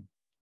meeting.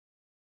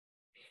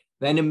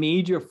 Then a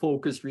major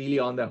focus really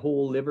on the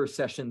whole liver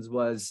sessions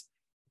was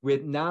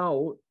with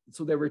now,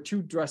 so there were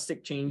two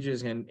drastic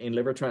changes in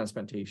liver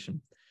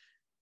transplantation,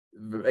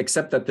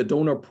 except that the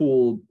donor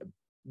pool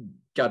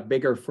got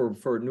bigger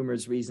for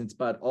numerous reasons,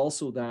 but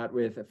also that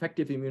with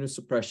effective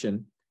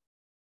immunosuppression,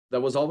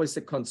 there was always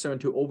a concern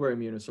to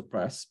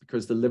over-immunosuppress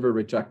because the liver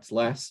rejects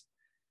less.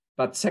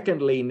 But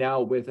secondly,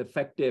 now with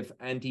effective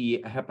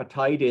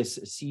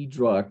anti-hepatitis C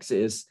drugs,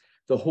 is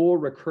the whole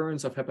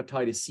recurrence of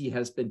hepatitis C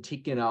has been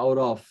taken out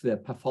of the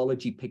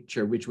pathology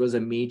picture, which was a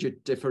major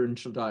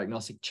differential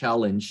diagnostic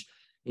challenge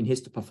in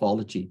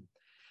histopathology.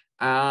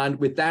 And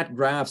with that,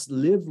 grafts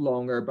live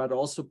longer, but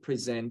also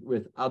present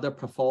with other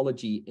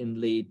pathology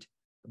in late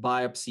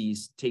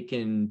biopsies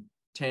taken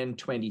 10,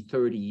 20,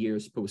 30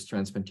 years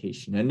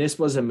post-transplantation. And this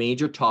was a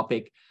major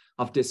topic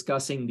of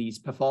discussing these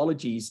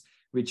pathologies,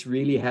 which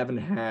really haven't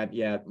had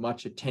yet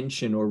much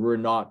attention, or were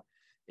not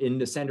in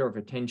the center of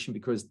attention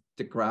because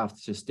the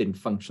grafts just didn't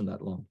function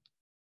that long.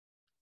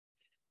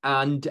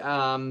 And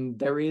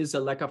there is a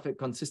lack of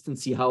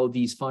consistency how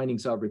these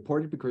findings are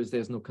reported because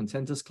there's no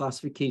consensus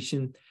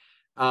classification.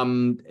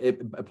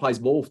 It applies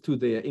both to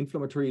the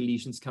inflammatory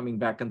lesions coming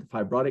back and the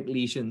fibrotic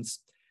lesions.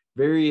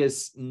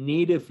 Various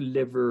native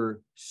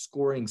liver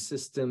scoring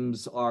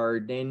systems are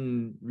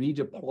then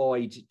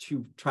redeployed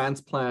to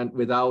transplant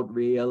without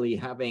really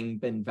having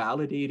been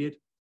validated.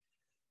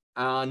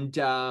 And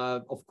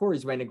of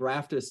course, when a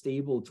graft is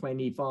stable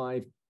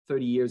 25,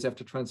 30 years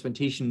after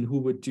transplantation, who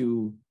would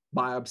do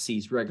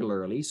biopsies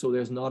regularly? So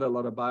there's not a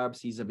lot of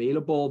biopsies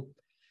available.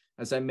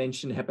 As I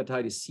mentioned,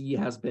 hepatitis C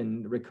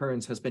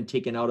recurrence has been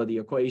taken out of the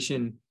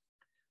equation.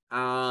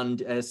 And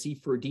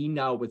C4D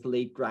now with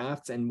late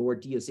grafts and more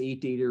DSA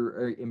data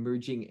are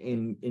emerging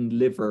in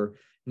liver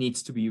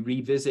needs to be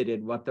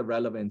revisited what the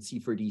relevant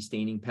C4D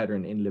staining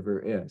pattern in liver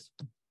is.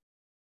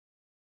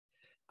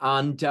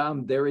 And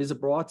there is a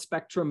broad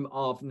spectrum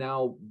of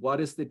now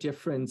what is the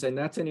difference, and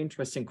that's an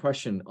interesting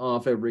question,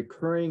 of a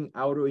recurring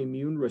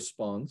autoimmune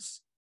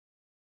response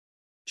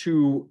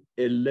to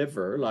a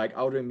liver, like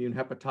autoimmune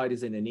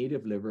hepatitis in a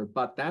native liver,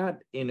 but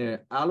that in an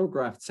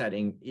allograft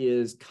setting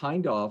is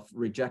kind of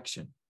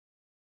rejection.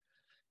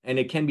 And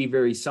it can be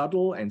very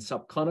subtle and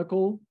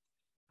subclinical.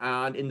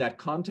 And in that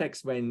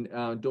context, when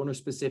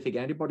donor-specific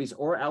antibodies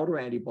or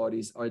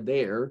autoantibodies are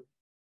there,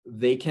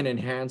 they can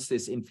enhance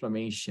this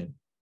inflammation.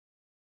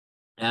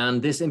 And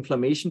this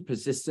inflammation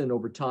persistent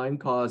over time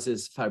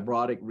causes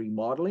fibrotic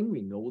remodeling.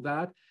 We know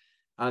that.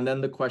 And then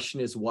the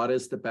question is, what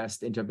is the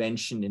best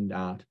intervention in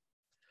that?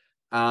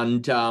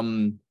 And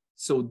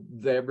so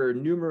there were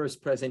numerous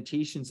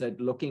presentations at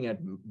looking at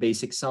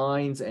basic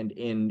signs and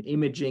in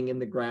imaging in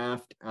the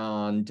graft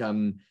and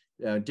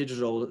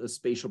digital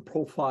spatial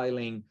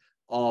profiling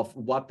of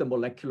what the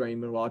molecular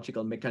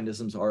immunological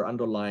mechanisms are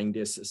underlying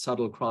this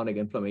subtle chronic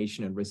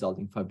inflammation and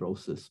resulting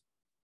fibrosis.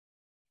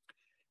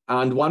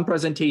 And one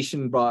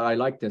presentation, but I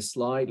like this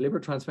slide, liver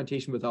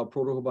transplantation without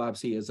protocol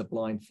biopsy is a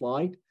blind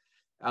flight.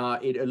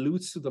 It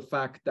alludes to the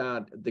fact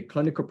that the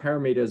clinical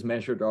parameters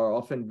measured are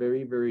often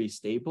very, very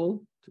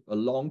stable, a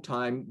long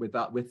time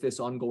with this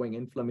ongoing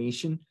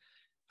inflammation,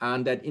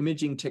 and that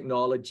imaging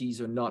technologies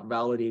are not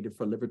validated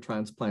for liver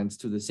transplants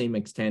to the same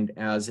extent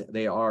as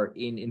they are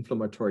in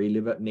inflammatory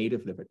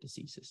native liver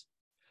diseases.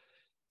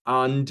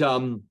 And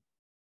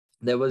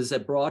there was a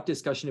broad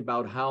discussion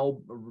about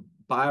how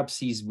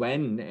biopsies,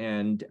 when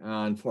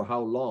and for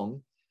how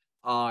long,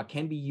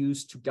 can be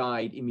used to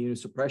guide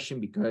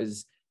immunosuppression,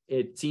 because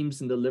it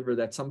seems in the liver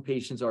that some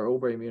patients are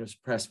over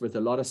immunosuppressed with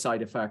a lot of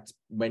side effects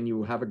when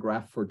you have a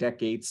graft for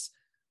decades,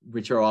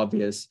 which are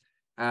obvious.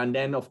 And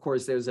then, of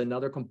course, there's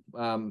another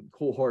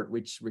cohort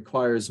which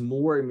requires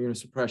more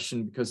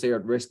immunosuppression because they are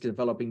at risk of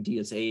developing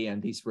DSA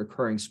and these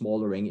recurring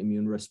smoldering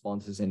immune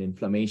responses and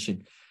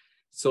inflammation.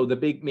 So the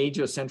big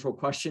major central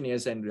question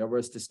is, and there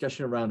was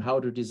discussion around how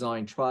to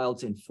design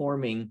trials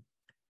informing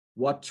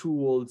what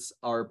tools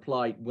are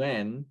applied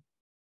when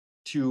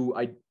to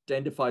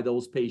identify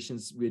those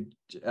patients with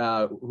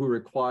who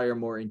require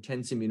more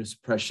intense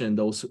immunosuppression,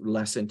 those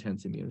less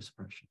intense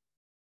immunosuppression.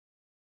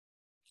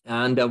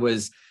 And there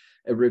was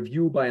a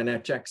review by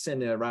Annette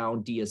Jackson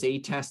around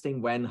DSA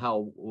testing, when,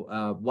 how,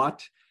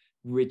 what,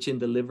 which in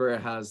the liver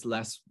has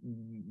less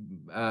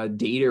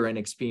data and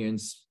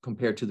experience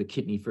compared to the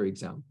kidney, for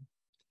example.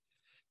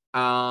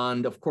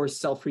 And of course,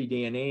 cell-free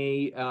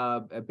DNA,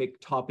 a big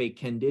topic.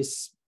 Can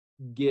this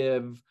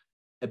give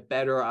a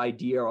better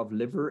idea of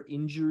liver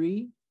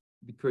injury?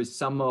 Because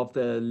some of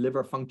the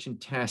liver function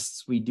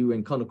tests we do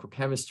in clinical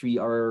chemistry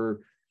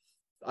are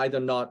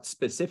either not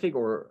specific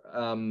or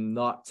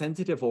not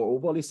sensitive or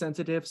overly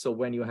sensitive. So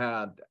when you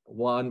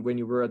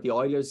were at the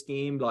Oilers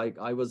game, like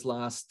I was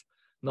last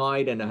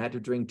night, and I had to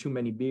drink too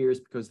many beers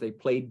because they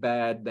played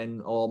bad,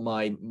 then all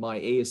my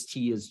AST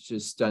is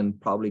just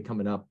probably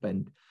coming up,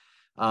 and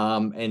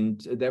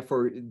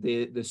therefore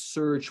the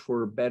search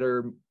for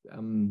better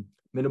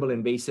minimal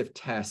invasive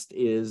test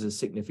is a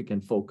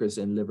significant focus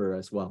in liver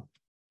as well.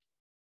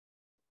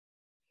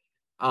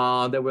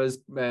 There was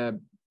a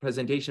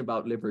presentation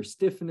about liver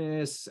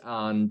stiffness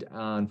and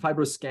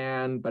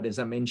FibroScan, but as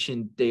I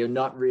mentioned, they are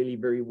not really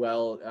very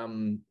well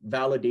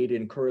validated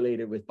and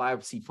correlated with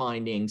biopsy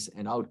findings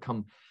and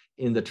outcome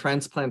in the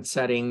transplant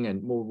setting,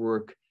 and more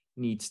work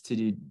needs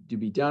to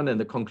be done. And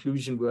the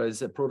conclusion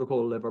was a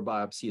protocol liver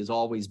biopsy is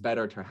always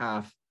better to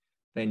have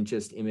than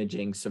just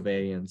imaging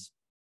surveillance.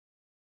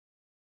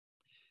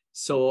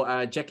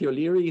 So Jackie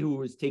O'Leary, who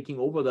was taking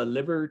over the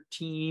liver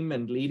team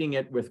and leading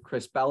it with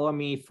Chris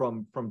Bellamy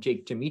from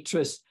Jake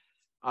Dimitris,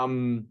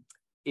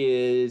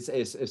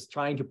 is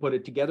trying to put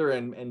it together,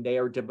 and they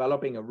are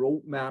developing a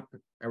roadmap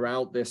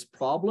around this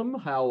problem,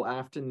 how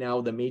after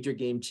now the major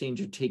game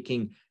changer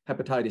taking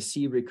hepatitis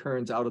C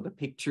recurrence out of the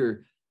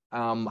picture,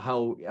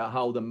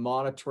 how the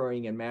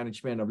monitoring and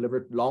management of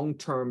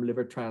long-term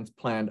liver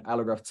transplant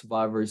allograft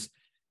survivors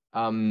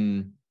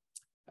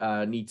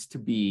needs to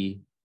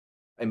be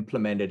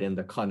implemented in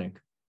the clinic.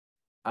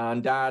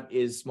 And that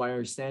is my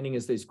understanding,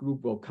 is this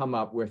group will come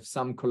up with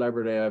some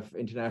collaborative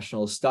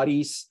international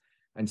studies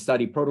and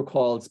study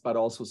protocols, but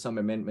also some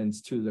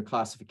amendments to the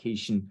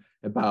classification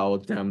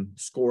about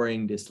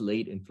scoring this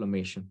late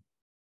inflammation.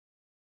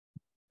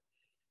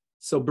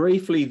 So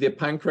briefly, the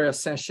pancreas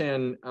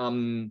session,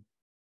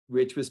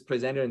 which was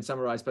presented and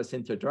summarized by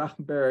Cynthia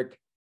Drachenberg.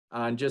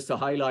 And just to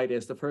highlight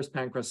is the first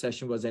pancreas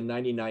session was in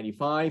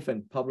 1995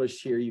 and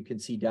published here, you can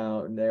see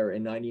down there,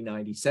 in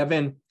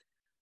 1997.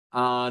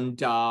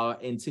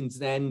 And since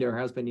then, there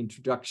has been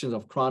introductions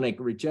of chronic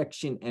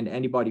rejection and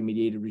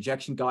antibody-mediated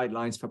rejection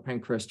guidelines for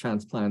pancreas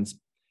transplants.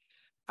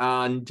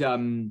 And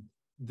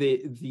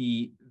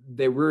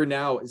there were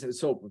now,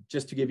 so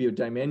just to give you a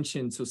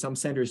dimension, so some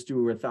centers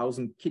do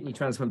 1,000 kidney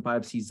transplant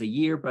biopsies a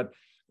year, but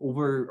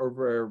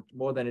over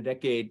more than a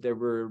decade, there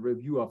were a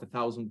review of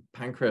 1,000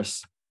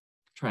 pancreas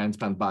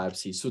transplant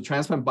biopsies. So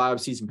transplant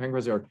biopsies in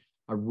pancreas are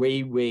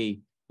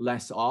way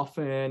less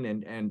often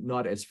and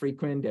not as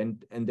frequent.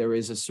 And there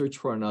is a search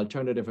for an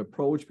alternative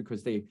approach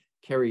because they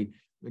carry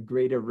a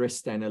greater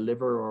risk than a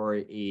liver or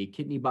a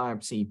kidney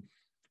biopsy,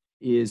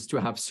 is to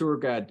have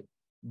surrogate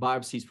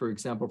biopsies, for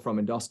example, from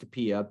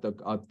endoscopy at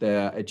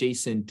the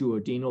adjacent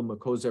duodenal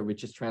mucosa,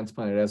 which is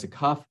transplanted as a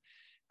cuff.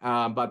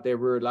 But there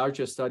were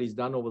larger studies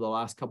done over the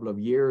last couple of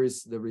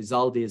years. The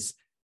result is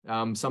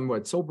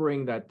somewhat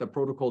sobering, that the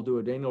protocol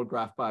duodenal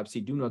graft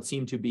biopsy do not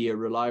seem to be a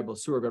reliable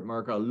surrogate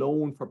marker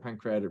alone for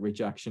pancreatic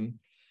rejection.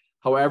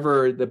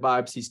 However, the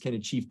biopsies can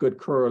achieve good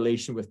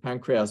correlation with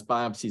pancreas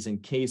biopsies in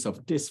case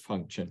of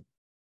dysfunction.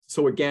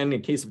 So again,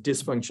 in case of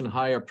dysfunction,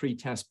 higher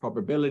pre-test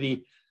probability.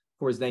 Of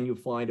course, then you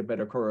find a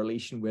better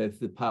correlation with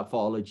the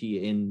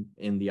pathology in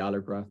the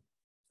allograft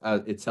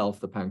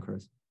itself, the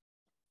pancreas.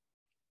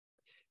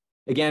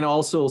 Again,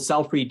 also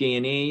cell-free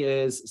DNA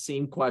is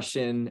same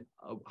question.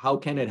 How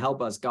can it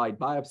help us guide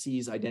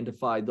biopsies,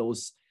 identify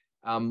those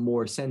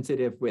more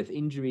sensitive with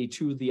injury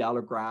to the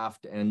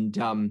allograft,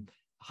 and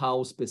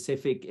how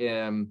specific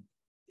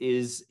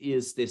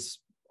is this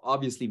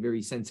obviously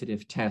very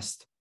sensitive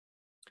test?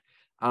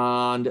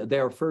 And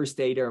there are first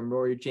data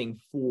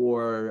emerging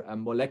for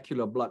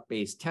molecular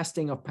blood-based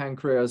testing of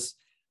pancreas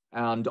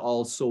and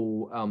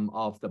also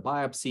of the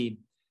biopsy.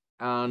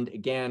 And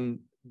again,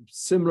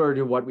 similar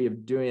to what we are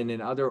doing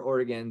in other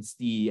organs,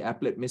 the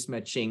applet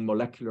mismatching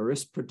molecular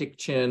risk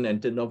prediction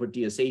and de novo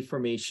DSA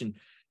formation,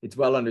 it's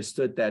well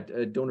understood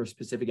that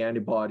donor-specific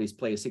antibodies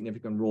play a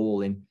significant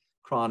role in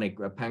chronic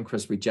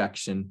pancreas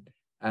rejection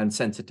and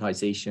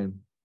sensitization.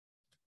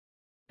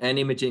 And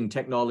imaging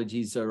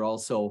technologies are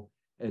also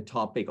a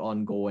topic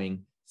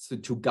ongoing, so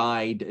to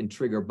guide and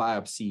trigger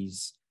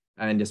biopsies,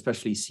 and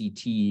especially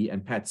CT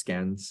and PET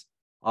scans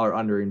are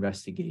under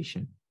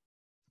investigation.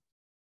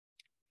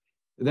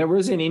 There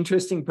was an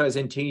interesting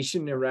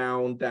presentation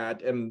around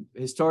that.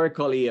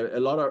 Historically,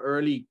 a lot of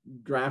early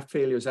graft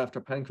failures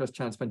after pancreas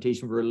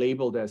transplantation were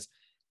labeled as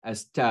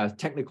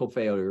technical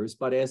failures.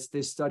 But as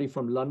this study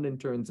from London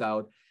turns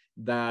out,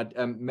 that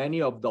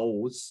many of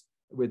those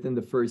within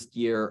the first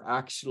year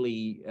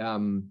actually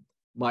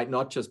might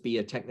not just be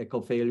a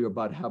technical failure,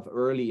 but have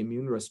early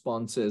immune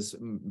responses,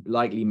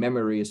 likely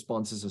memory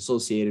responses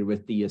associated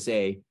with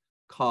DSA,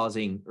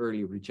 causing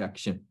early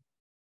rejection.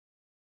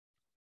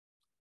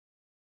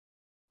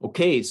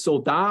 Okay, so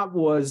that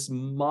was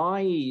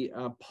my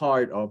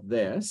part of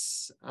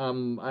this.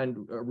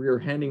 And we're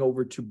handing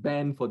over to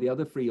Ben for the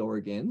other 3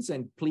 organs.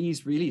 And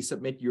please really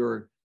submit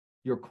your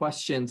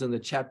questions in the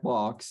chat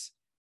box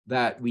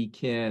that we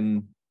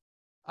can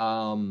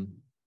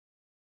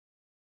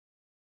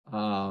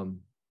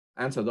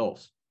answer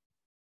those.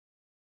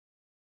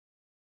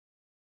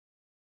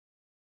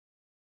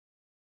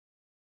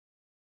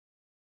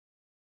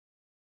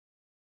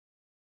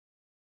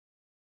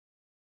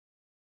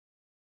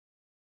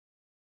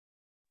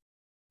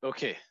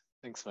 Okay,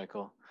 thanks,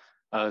 Michael.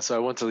 So I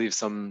want to leave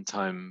some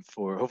time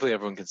for, hopefully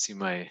everyone can see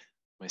my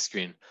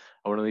screen.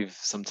 I want to leave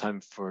some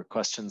time for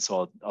questions,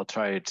 so I'll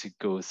try to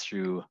go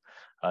through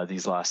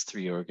these last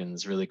 3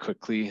 organs really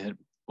quickly. It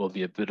will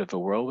be a bit of a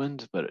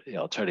whirlwind, but yeah,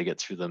 I'll try to get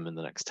through them in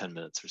the next 10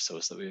 minutes or so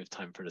that we have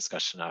time for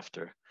discussion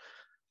after.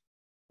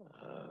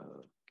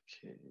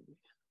 Okay,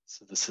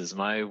 so this is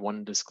my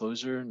one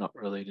disclosure, not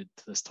related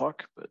to this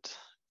talk, but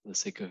for the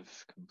sake of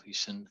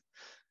completion.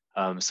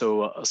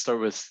 So I'll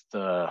start with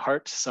the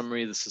heart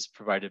summary. This is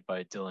provided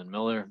by Dylan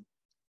Miller.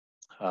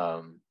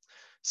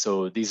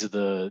 So these are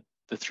the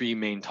 3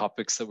 main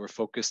topics that we're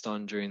focused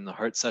on during the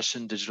heart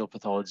session: digital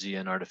pathology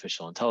and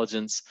artificial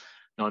intelligence,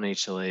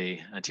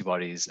 non-HLA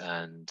antibodies,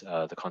 and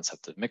the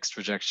concept of mixed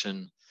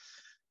rejection.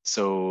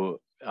 So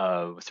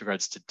with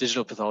regards to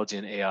digital pathology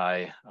and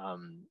AI,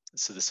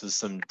 so this was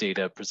some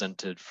data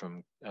presented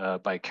from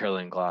by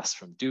Caroline Glass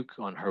from Duke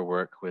on her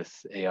work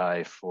with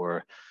AI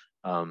for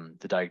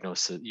the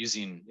diagnosis,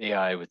 using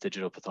AI with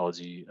digital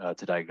pathology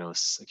to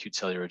diagnose acute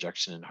cellular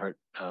rejection in heart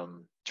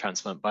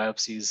transplant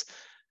biopsies.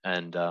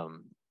 And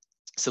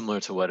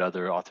similar to what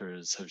other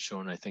authors have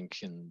shown, I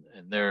think, in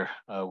their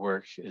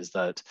work, is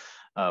that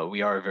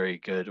we are very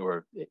good,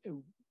 or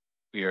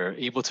we are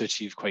able to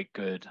achieve quite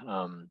good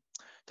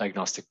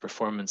diagnostic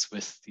performance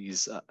with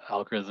these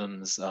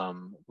algorithms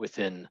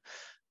within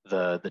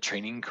the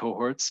training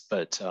cohorts,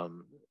 but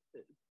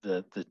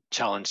the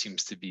challenge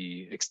seems to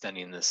be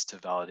extending this to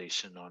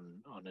validation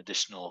on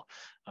additional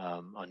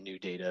on new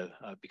data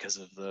because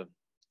of the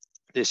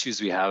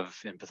issues we have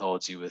in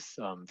pathology with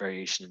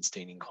variation in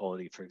staining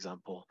quality, for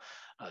example,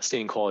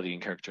 staining quality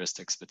and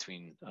characteristics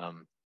between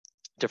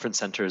different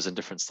centers and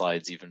different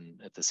slides, even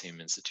at the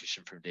same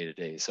institution from day to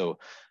day. So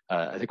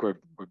I think we're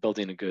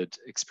building a good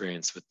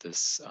experience with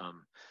this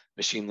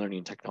machine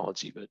learning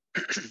technology, but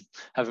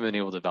haven't been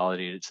able to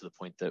validate it to the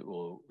point that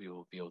we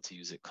will be able to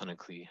use it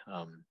clinically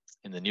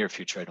in the near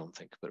future, I don't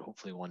think, but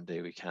hopefully one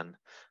day we can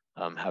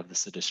have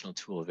this additional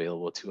tool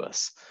available to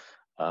us.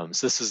 So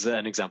this is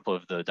an example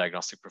of the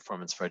diagnostic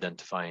performance for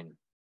identifying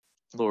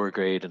lower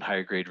grade and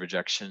higher grade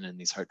rejection in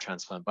these heart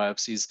transplant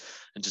biopsies,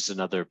 and just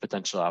another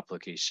potential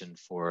application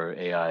for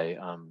AI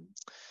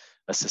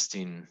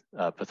assisting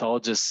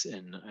pathologists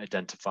in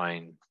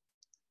identifying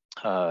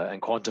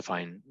and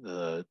quantifying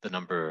the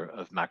number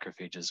of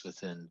macrophages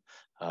within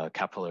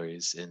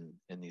capillaries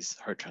in these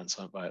heart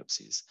transplant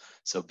biopsies.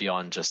 So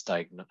beyond just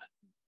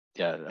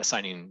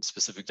assigning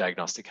specific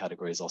diagnostic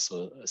categories,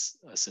 also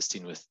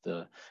assisting with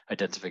the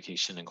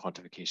identification and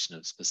quantification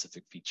of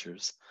specific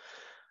features.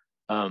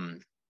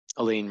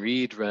 Elaine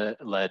Reed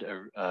led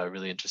a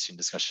really interesting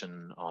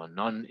discussion on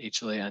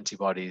non-HLA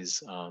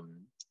antibodies.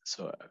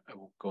 So I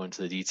won't go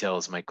into the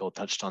details. Michael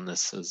touched on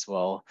this as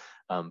well,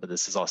 but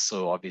this is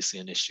also obviously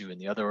an issue in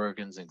the other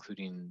organs,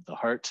 including the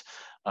heart.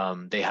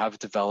 They have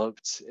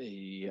developed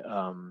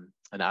an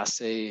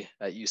assay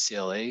at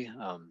UCLA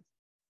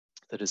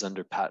that is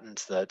under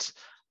patent that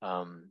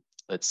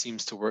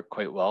seems to work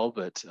quite well,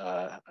 but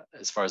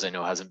as far as I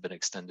know, hasn't been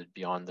extended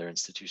beyond their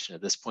institution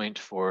at this point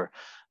for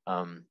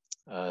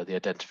the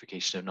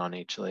identification of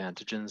non-HLA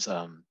antigens.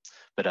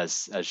 But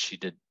as she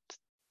did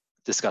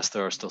discuss,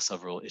 there are still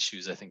several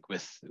issues, I think,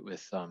 with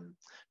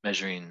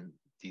measuring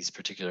these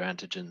particular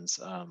antigens.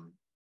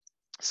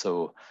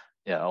 So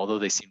yeah, although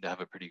they seem to have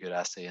a pretty good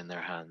assay in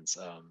their hands,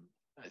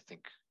 I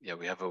think, yeah,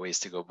 we have a ways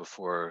to go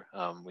before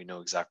we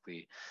know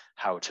exactly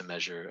how to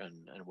measure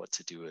and what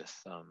to do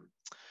with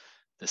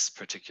this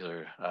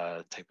particular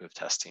type of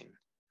testing.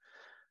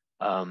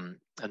 And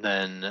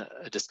then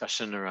a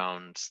discussion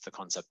around the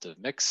concept of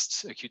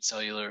mixed acute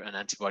cellular and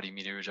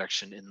antibody-mediated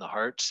rejection in the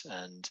heart,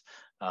 and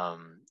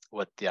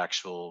what the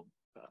actual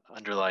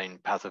underlying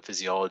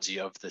pathophysiology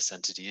of this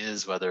entity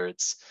is, whether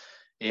it's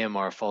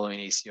AMR following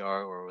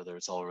ACR or whether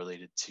it's all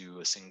related to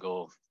a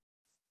single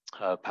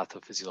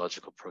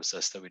pathophysiological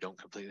process that we don't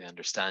completely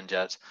understand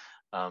yet.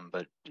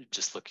 But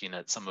just looking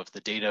at some of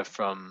the data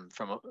from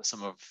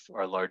some of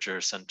our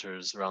larger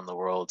centers around the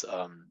world,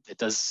 it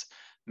does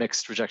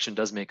mixed rejection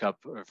does make up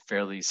a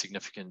fairly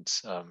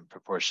significant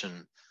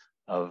proportion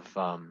of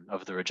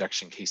the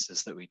rejection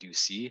cases that we do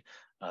see,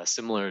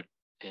 similar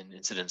in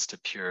incidence to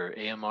pure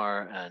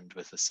AMR and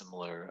with a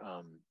similar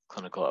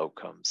clinical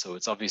outcome. So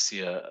it's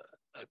obviously a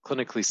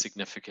clinically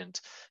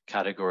significant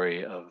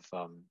category of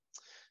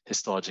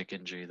histologic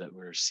injury that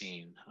we're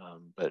seeing,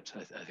 but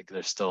I think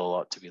there's still a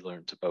lot to be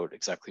learned about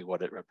exactly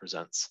what it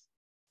represents.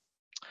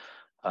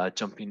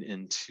 Jumping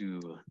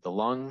into the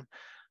lung,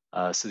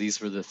 so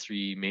these were the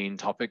three main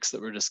topics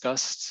that were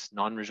discussed: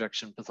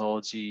 non-rejection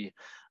pathology,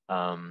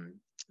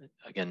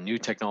 again, new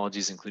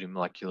technologies, including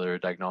molecular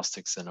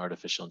diagnostics and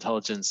artificial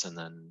intelligence, and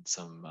then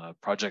some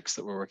projects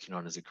that we're working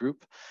on as a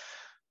group.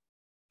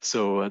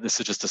 So this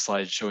is just a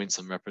slide showing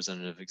some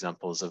representative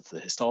examples of the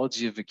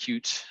histology of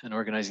acute and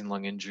organizing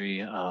lung injury.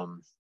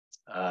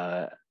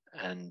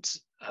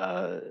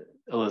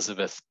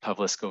 Elizabeth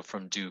Pavlisko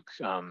from Duke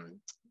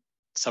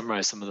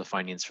summarized some of the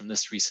findings from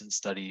this recent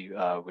study,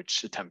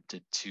 which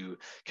attempted to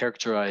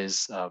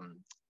characterize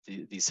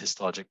these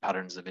histologic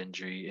patterns of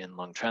injury in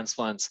lung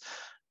transplants.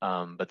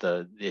 But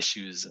the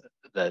issues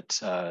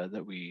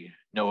that we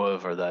know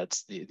of are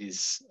that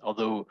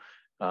although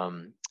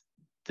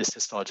this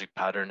histologic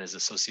pattern is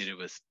associated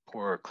with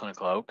poor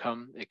clinical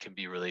outcome, it can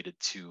be related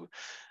to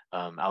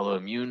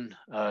alloimmune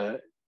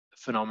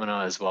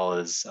phenomena as well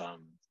as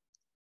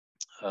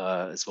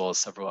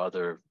several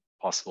other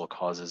possible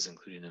causes,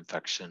 including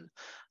infection.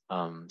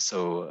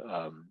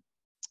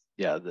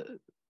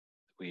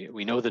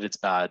 We know that it's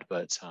bad,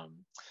 but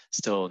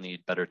still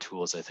need better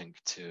tools, I think,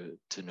 to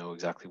know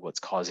exactly what's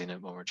causing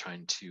it when we're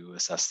trying to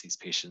assess these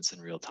patients in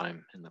real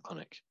time in the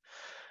clinic.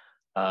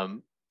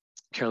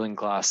 Carolyn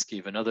Glass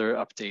gave another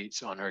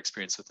update on her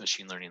experience with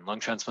machine learning lung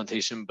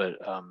transplantation, but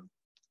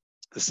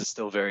this is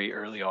still very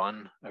early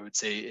on, I would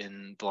say,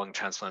 in the lung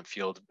transplant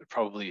field,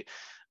 probably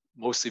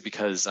mostly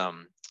because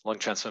lung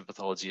transplant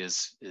pathology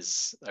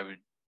is, I would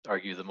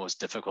argue, the most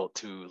difficult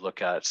to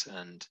look at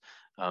and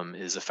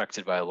is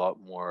affected by a lot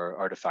more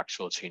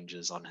artifactual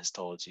changes on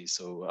histology.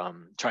 So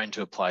trying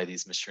to apply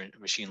these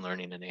machine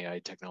learning and AI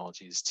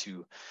technologies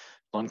to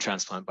lung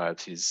transplant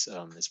biopsies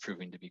is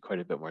proving to be quite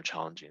a bit more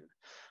challenging.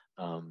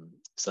 So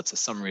that's a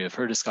summary of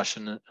her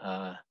discussion,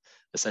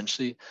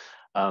 essentially.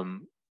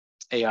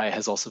 AI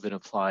has also been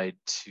applied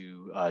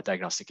to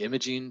diagnostic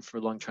imaging for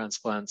lung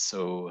transplants.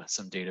 So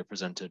some data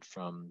presented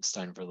from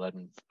Stein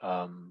Verleden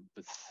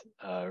with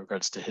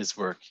regards to his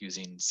work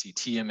using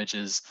CT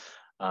images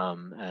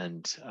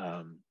and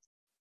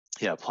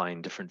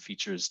applying different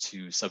features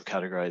to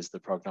subcategorize the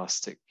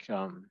prognostic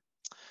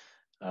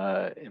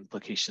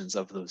implications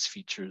of those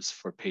features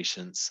for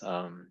patients.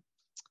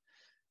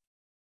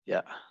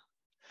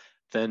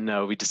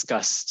 Then we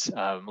discussed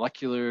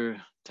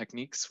molecular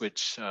techniques,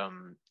 which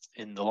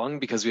in the lung,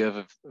 because we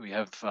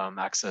have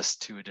access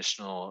to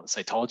additional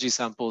cytology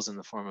samples in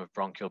the form of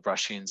bronchial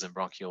brushings and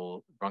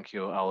bronchoalveolar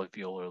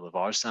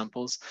lavage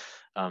samples.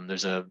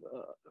 There's a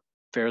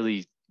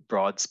fairly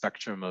broad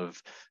spectrum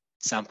of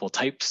sample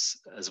types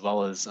as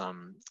well as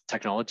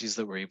technologies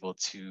that we're able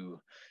to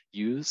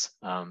use.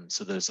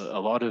 So there's a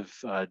lot of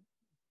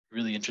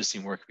really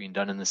interesting work being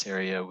done in this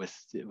area with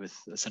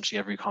essentially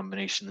every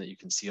combination that you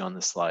can see on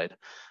the slide.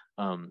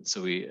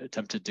 So we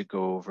attempted to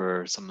go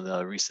over some of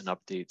the recent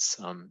updates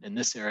in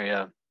this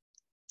area.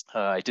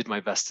 I did my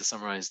best to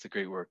summarize the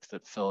great work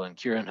that Phil and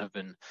Kieran have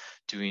been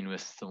doing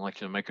with the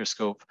molecular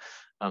microscope,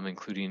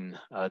 including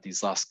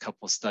these last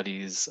couple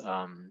studies.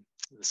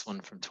 This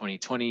one from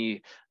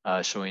 2020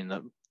 showing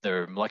that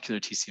their molecular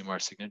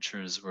TCMR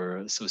signatures were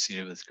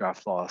associated with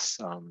graft loss,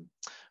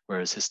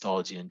 whereas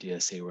histology and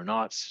DSA were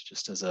not,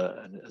 just as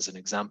an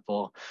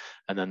example.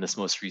 And then this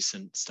most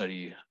recent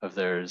study of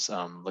theirs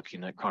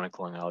looking at chronic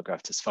lung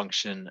allograft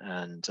dysfunction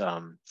and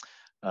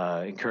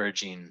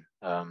encouraging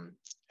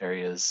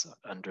areas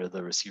under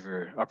the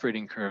receiver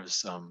operating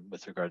curves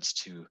with regards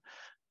to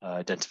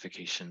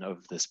identification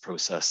of this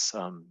process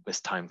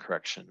with time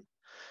correction.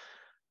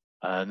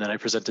 And then I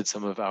presented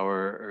some of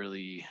our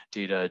early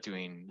data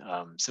doing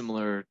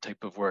similar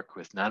type of work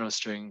with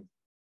nanostring,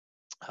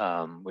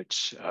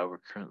 which we're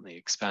currently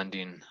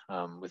expanding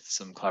with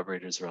some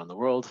collaborators around the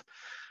world.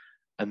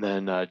 And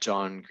then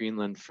John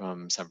Greenland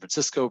from San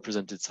Francisco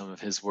presented some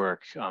of his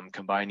work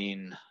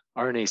combining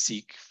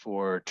RNA-seq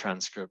for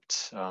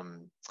transcript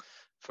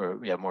for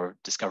more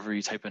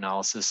discovery type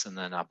analysis, and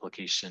then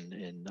application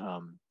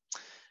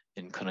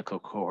in clinical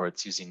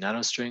cohorts using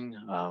nanostring.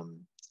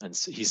 And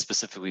so he's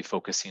specifically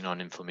focusing on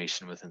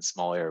inflammation within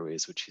small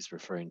airways, which he's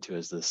referring to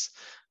as this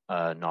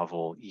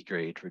novel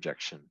E-grade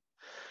rejection.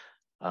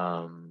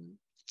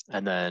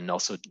 And then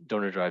also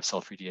donor-derived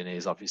cell-free DNA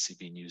is obviously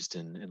being used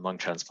in lung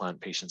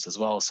transplant patients as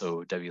well.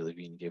 So Debbie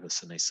Levine gave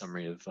us a nice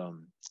summary of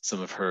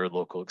some of her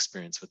local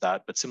experience with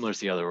that. But similar to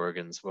the other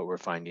organs, what we're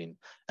finding,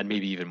 and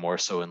maybe even more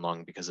so in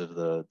lung because of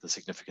the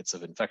significance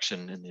of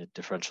infection in the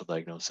differential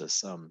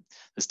diagnosis,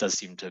 this does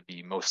seem to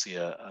be mostly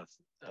a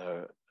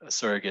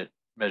surrogate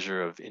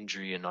measure of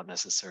injury and not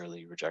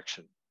necessarily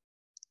rejection.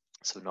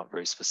 So not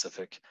very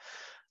specific.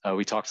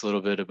 We talked a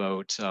little bit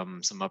about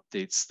some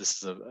updates.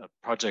 This is a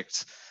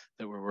project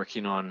we're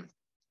working on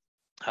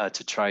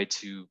to try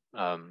to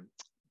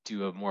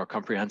do a more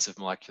comprehensive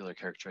molecular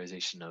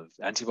characterization of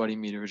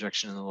antibody-mediated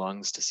rejection in the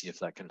lungs to see if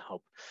that can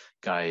help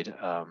guide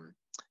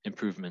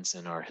improvements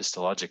in our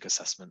histologic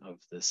assessment of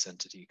this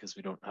entity, because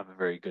we don't have a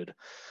very good,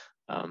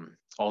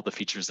 all the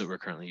features that we're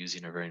currently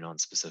using are very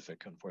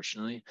non-specific,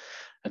 unfortunately.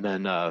 And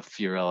then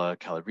Fiorella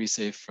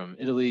Calabrese from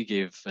Italy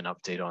gave an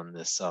update on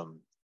this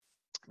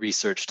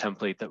research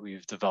template that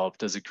we've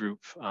developed as a group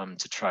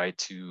to try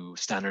to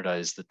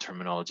standardize the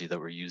terminology that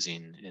we're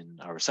using in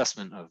our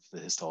assessment of the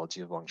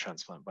histology of lung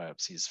transplant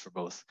biopsies for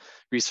both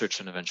research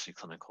and eventually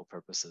clinical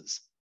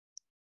purposes.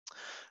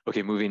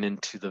 Okay, moving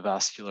into the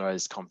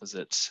vascularized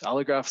composite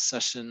allograft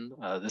session.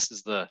 This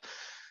is the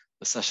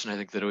session I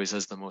think that always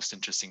has the most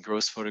interesting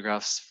gross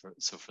photographs.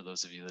 So for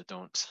those of you that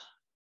don't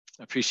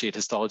appreciate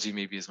histology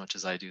maybe as much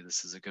as I do,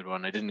 this is a good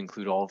one. I didn't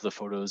include all of the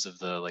photos of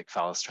the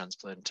phallus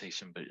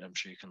transplantation, but I'm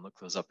sure you can look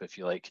those up if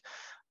you like.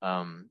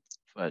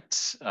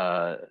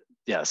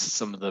 Yes,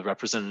 some of the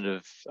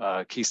representative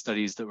case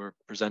studies that were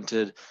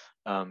presented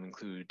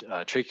include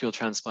tracheal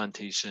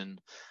transplantation,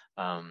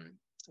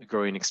 a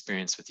growing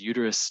experience with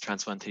uterus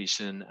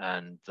transplantation,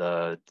 and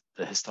the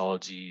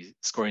histology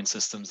scoring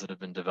systems that have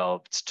been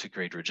developed to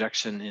grade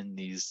rejection in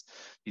these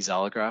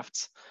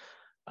allografts.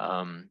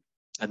 And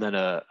then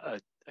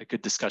a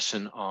good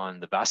discussion on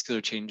the vascular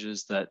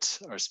changes that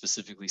are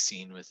specifically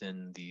seen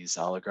within these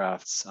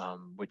allografts,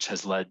 which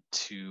has led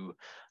to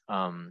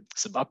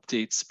some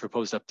updates,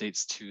 proposed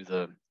updates to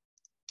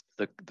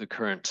the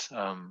current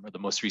or the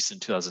most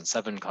recent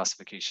 2007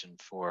 classification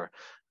for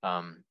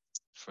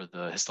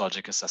the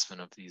histologic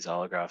assessment of these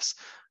allografts,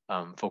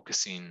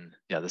 focusing,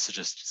 this is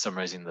just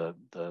summarizing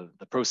the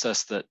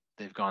process that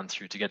they've gone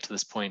through to get to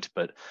this point,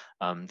 but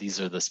these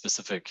are the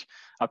specific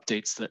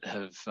updates that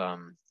have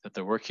that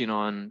they're working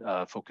on,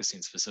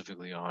 focusing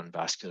specifically on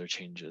vascular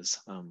changes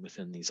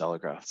within these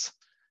allografts.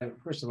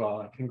 First of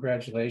all,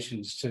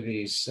 congratulations to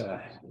these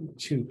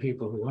two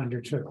people who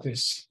undertook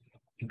this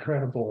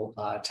incredible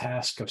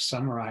task of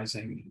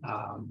summarizing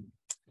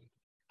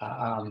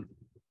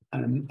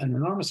an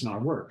enormous amount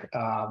of work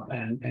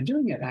and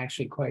doing it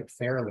actually quite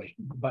fairly.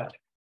 But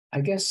I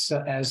guess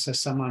as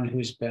someone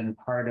who's been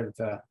part of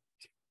the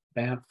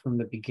Banff from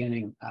the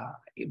beginning,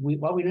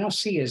 what we now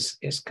see is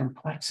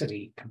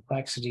complexity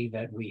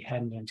that we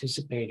hadn't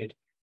anticipated.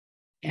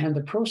 And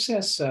the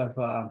process of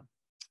a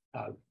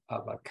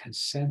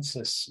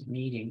consensus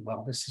meeting,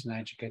 well, this is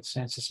not a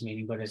consensus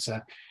meeting, but it's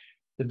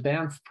the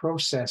Banff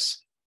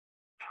process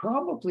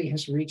probably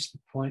has reached the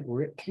point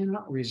where it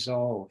cannot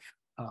resolve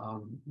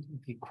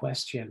the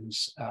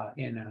questions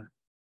in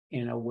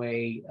the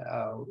way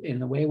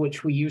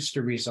which we used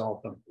to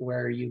resolve them,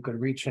 where you could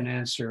reach an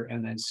answer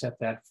and then set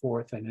that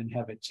forth and then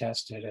have it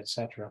tested,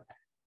 etc.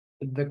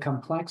 The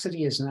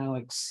complexity has now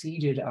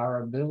exceeded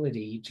our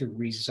ability to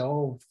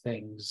resolve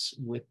things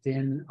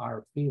within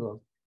our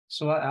field.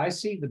 So I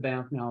see the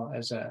Banff now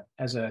as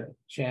a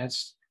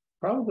chance.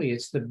 Probably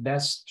it's the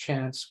best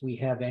chance we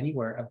have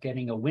anywhere of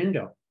getting a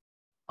window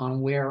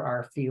on where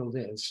our field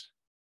is.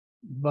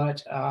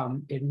 But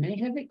it may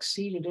have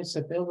exceeded its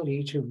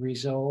ability to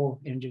resolve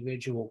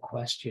individual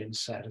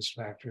questions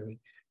satisfactorily.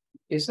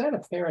 Is that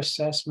a fair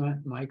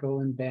assessment,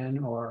 Michael and Ben,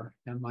 or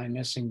am I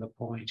missing the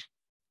point?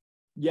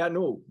 Yeah,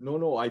 no.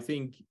 I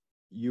think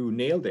you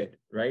nailed it,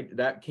 right?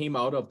 That came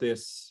out of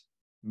this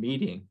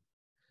meeting.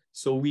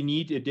 So we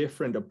need a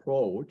different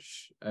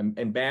approach,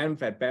 and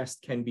Banff at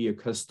best can be a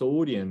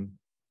custodian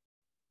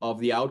of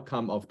the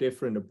outcome of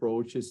different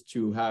approaches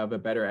to have a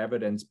better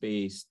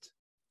evidence-based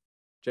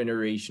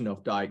generation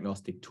of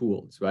diagnostic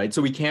tools, right?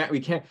 So we can't,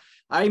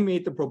 I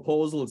made the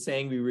proposal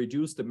saying we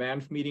reduce the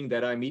Banff meeting,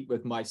 that I meet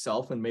with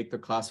myself and make the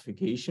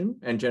classification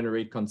and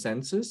generate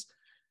consensus.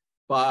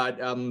 But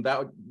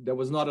there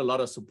was not a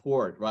lot of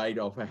support, right,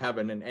 of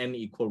having an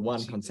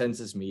N=1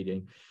 consensus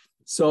meeting.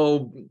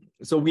 So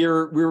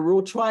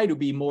we'll try to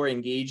be more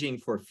engaging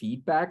for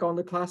feedback on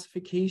the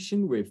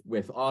classification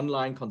with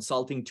online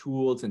consulting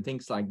tools and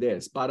things like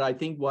this. But I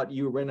think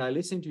when I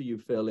listen to you,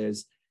 Phil,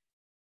 is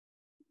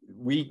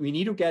we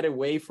need to get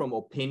away from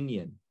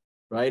opinion,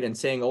 right? And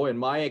saying, oh, in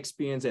my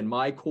experience, in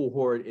my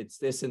cohort, it's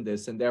this and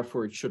this, and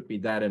therefore it should be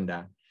that and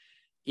that.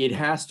 It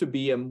has to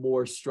be a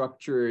more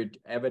structured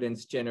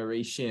evidence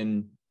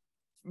generation,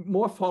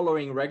 more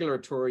following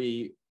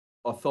regulatory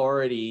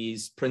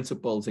authorities,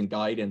 principles, and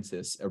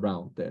guidances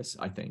around this,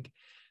 I think,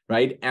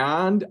 right?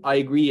 And I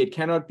agree, it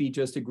cannot be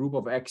just a group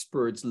of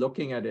experts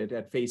looking at it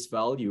at face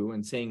value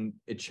and saying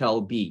it shall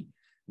be.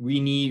 We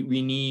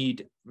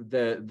need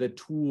the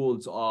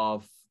tools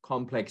of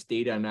complex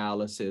data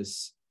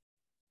analysis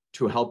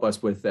to help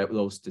us with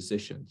those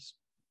decisions.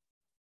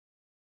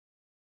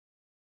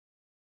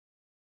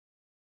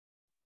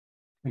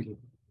 Thank you.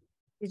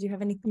 Did you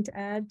have anything to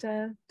add,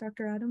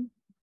 Dr. Adam?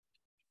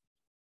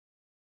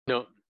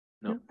 No.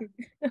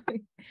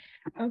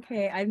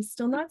 Okay, I'm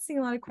still not seeing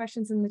a lot of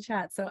questions in the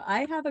chat. So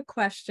I have a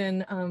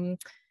question.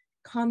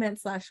 comment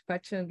slash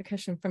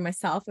question from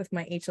myself with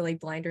my HLA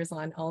blinders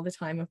on all the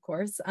time, of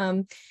course.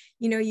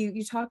 You know,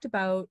 you talked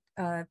about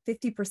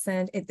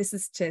 50%, this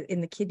is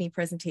in the kidney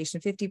presentation,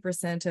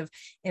 50% of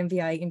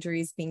MVI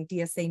injuries being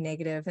DSA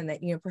negative, and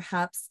that, you know,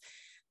 perhaps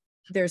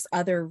there's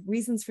other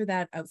reasons for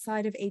that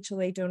outside of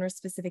HLA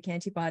donor-specific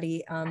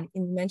antibody. And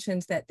you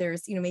mentioned that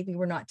there's, you know, maybe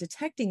we're not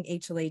detecting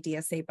HLA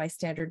DSA by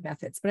standard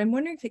methods, but I'm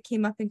wondering if it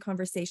came up in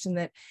conversation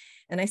that,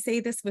 and I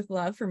say this with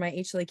love for my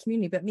HLA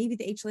community, but maybe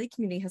the HLA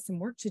community has some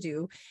work to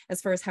do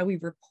as far as how we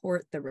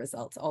report the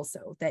results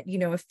also. That, you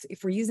know,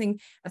 if we're using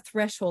a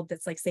threshold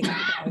that's like, say,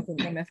 8,000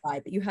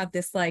 MFI, but you have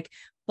this like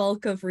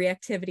bulk of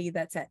reactivity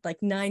that's at like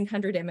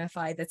 900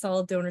 MFI, that's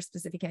all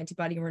donor-specific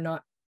antibody, and we're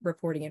not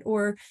reporting it.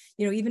 Or,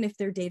 you know, even if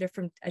they're data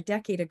from a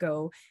decade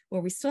ago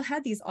where we still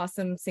had these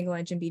awesome single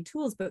engine bead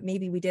tools, but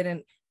maybe we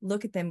didn't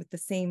look at them with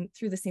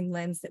through the same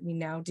lens that we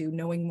now do,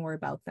 knowing more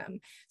about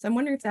them. So I'm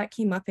wondering if that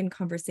came up in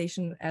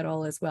conversation at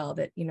all as well,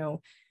 that, you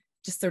know,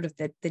 just sort of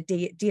the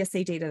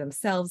DSA data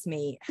themselves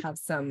may have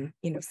some,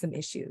 you know, some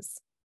issues.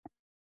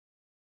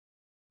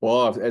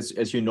 Well,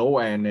 as you know,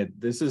 Anne,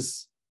 this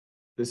is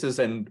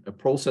a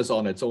process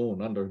on its own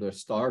under the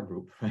STAR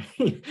group,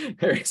 right?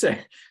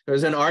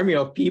 There's an army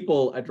of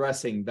people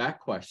addressing that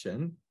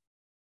question: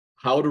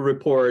 how to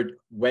report,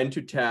 when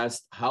to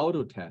test, how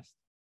to test.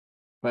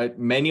 But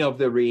many of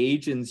the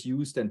reagents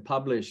used and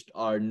published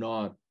are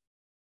not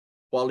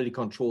quality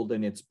controlled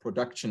in its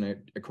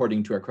production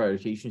according to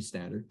accreditation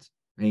standards,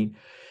 right?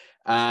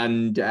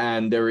 And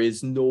there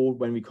is no,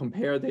 when we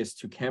compare this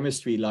to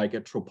chemistry like a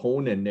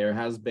troponin, there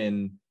has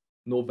been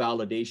no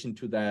validation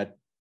to that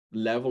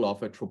level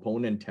of a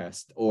troponin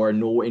test, or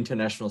no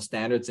International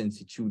Standards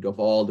Institute of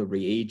all the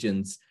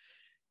reagents,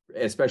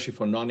 especially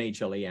for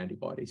non-HLA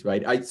antibodies,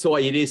 right? So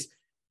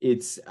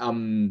it's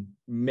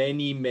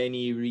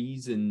many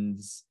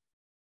reasons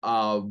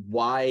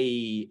why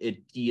a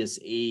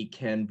DSA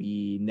can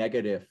be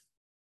negative,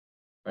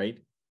 right?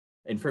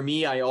 And for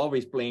me, I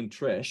always blame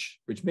Trish,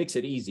 which makes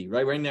it easy,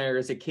 right? When there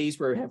is a case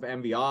where we have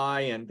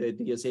MVI and the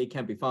DSA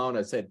can't be found,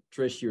 I said,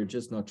 Trish, you're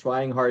just not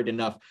trying hard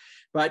enough.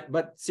 But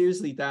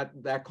seriously,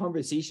 that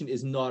conversation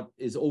is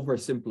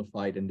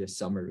oversimplified in this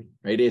summary,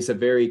 right? It's a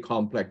very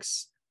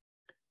complex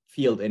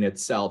field in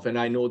itself. And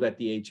I know that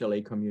the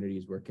HLA community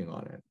is working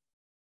on it.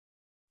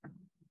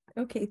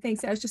 Okay,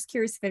 thanks. I was just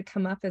curious if it had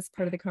come up as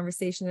part of the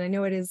conversation. And I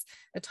know it is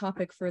a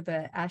topic for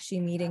the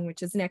ASHI meeting,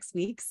 which is next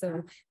week.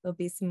 So there'll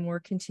be some more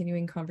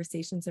continuing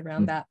conversations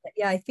around that. But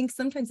yeah, I think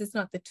sometimes it's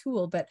not the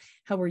tool, but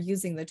how we're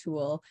using the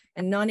tool.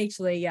 And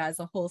non-HLA, yeah, is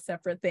a whole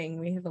separate thing.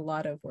 We have a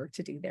lot of work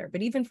to do there,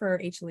 but even for our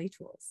HLA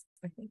tools,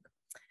 I think.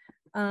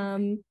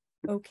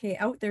 Okay,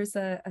 there's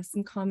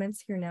some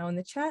comments here now in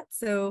the chat.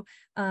 So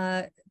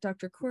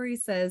Dr. Corey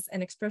says,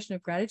 an expression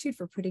of gratitude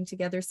for putting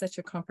together such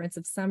a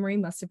comprehensive summary.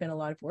 Must have been a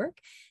lot of work.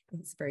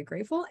 He's very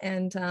grateful.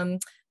 And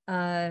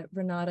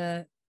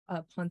Renata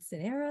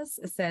Ponceneras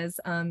says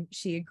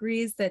she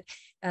agrees that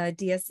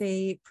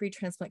DSA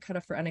pre-transplant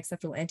cutoff for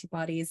unacceptable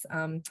antibodies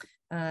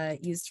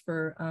used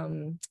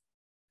for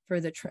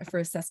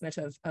assessment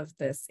of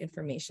this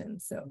information.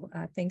 So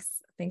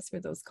thanks for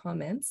those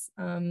comments.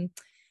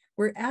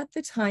 We're at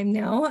the time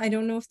now. I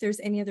don't know if there's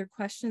any other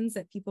questions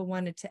that people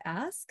wanted to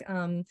ask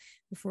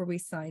before we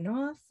sign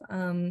off.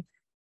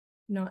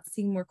 Not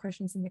seeing more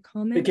questions in the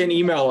comments. They can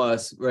email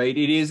us, right?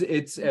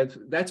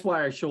 That's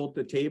why I showed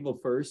the table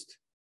first.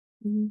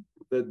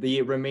 Mm-hmm.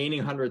 The remaining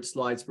 100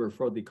 slides were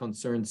for the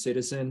concerned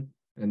citizen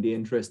and the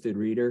interested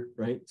reader,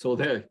 right? So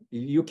there,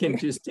 you can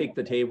just take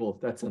the table.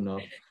 That's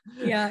enough.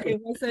 Yeah, it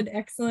was an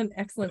excellent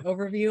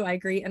overview. I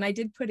agree. And I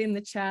did put in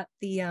the chat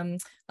a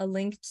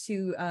link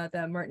to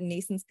the Martin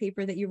Nason's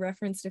paper that you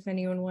referenced, if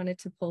anyone wanted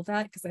to pull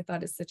that, because I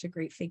thought it's such a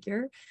great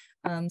figure.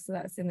 So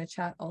that's in the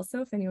chat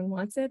also, if anyone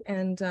wants it.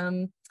 And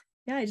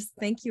yeah, I just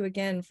thank you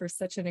again for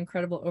such an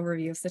incredible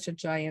overview of such a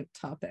giant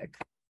topic.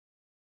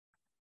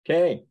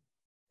 Okay,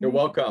 you're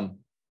welcome.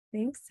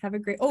 Thanks. Have a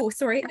great,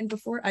 sorry. And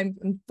before I'm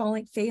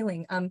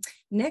failing,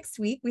 next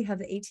week we have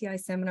the ATI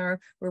seminar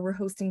where we're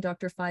hosting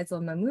Dr.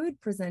 Faisal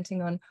Mahmood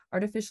presenting on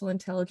artificial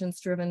intelligence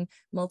driven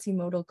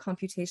multimodal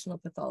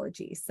computational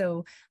pathology.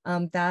 So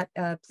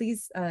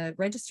please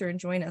register and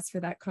join us for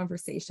that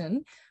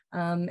conversation.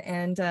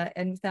 And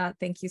with that,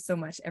 thank you so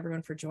much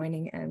everyone for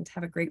joining, and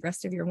have a great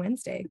rest of your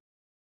Wednesday.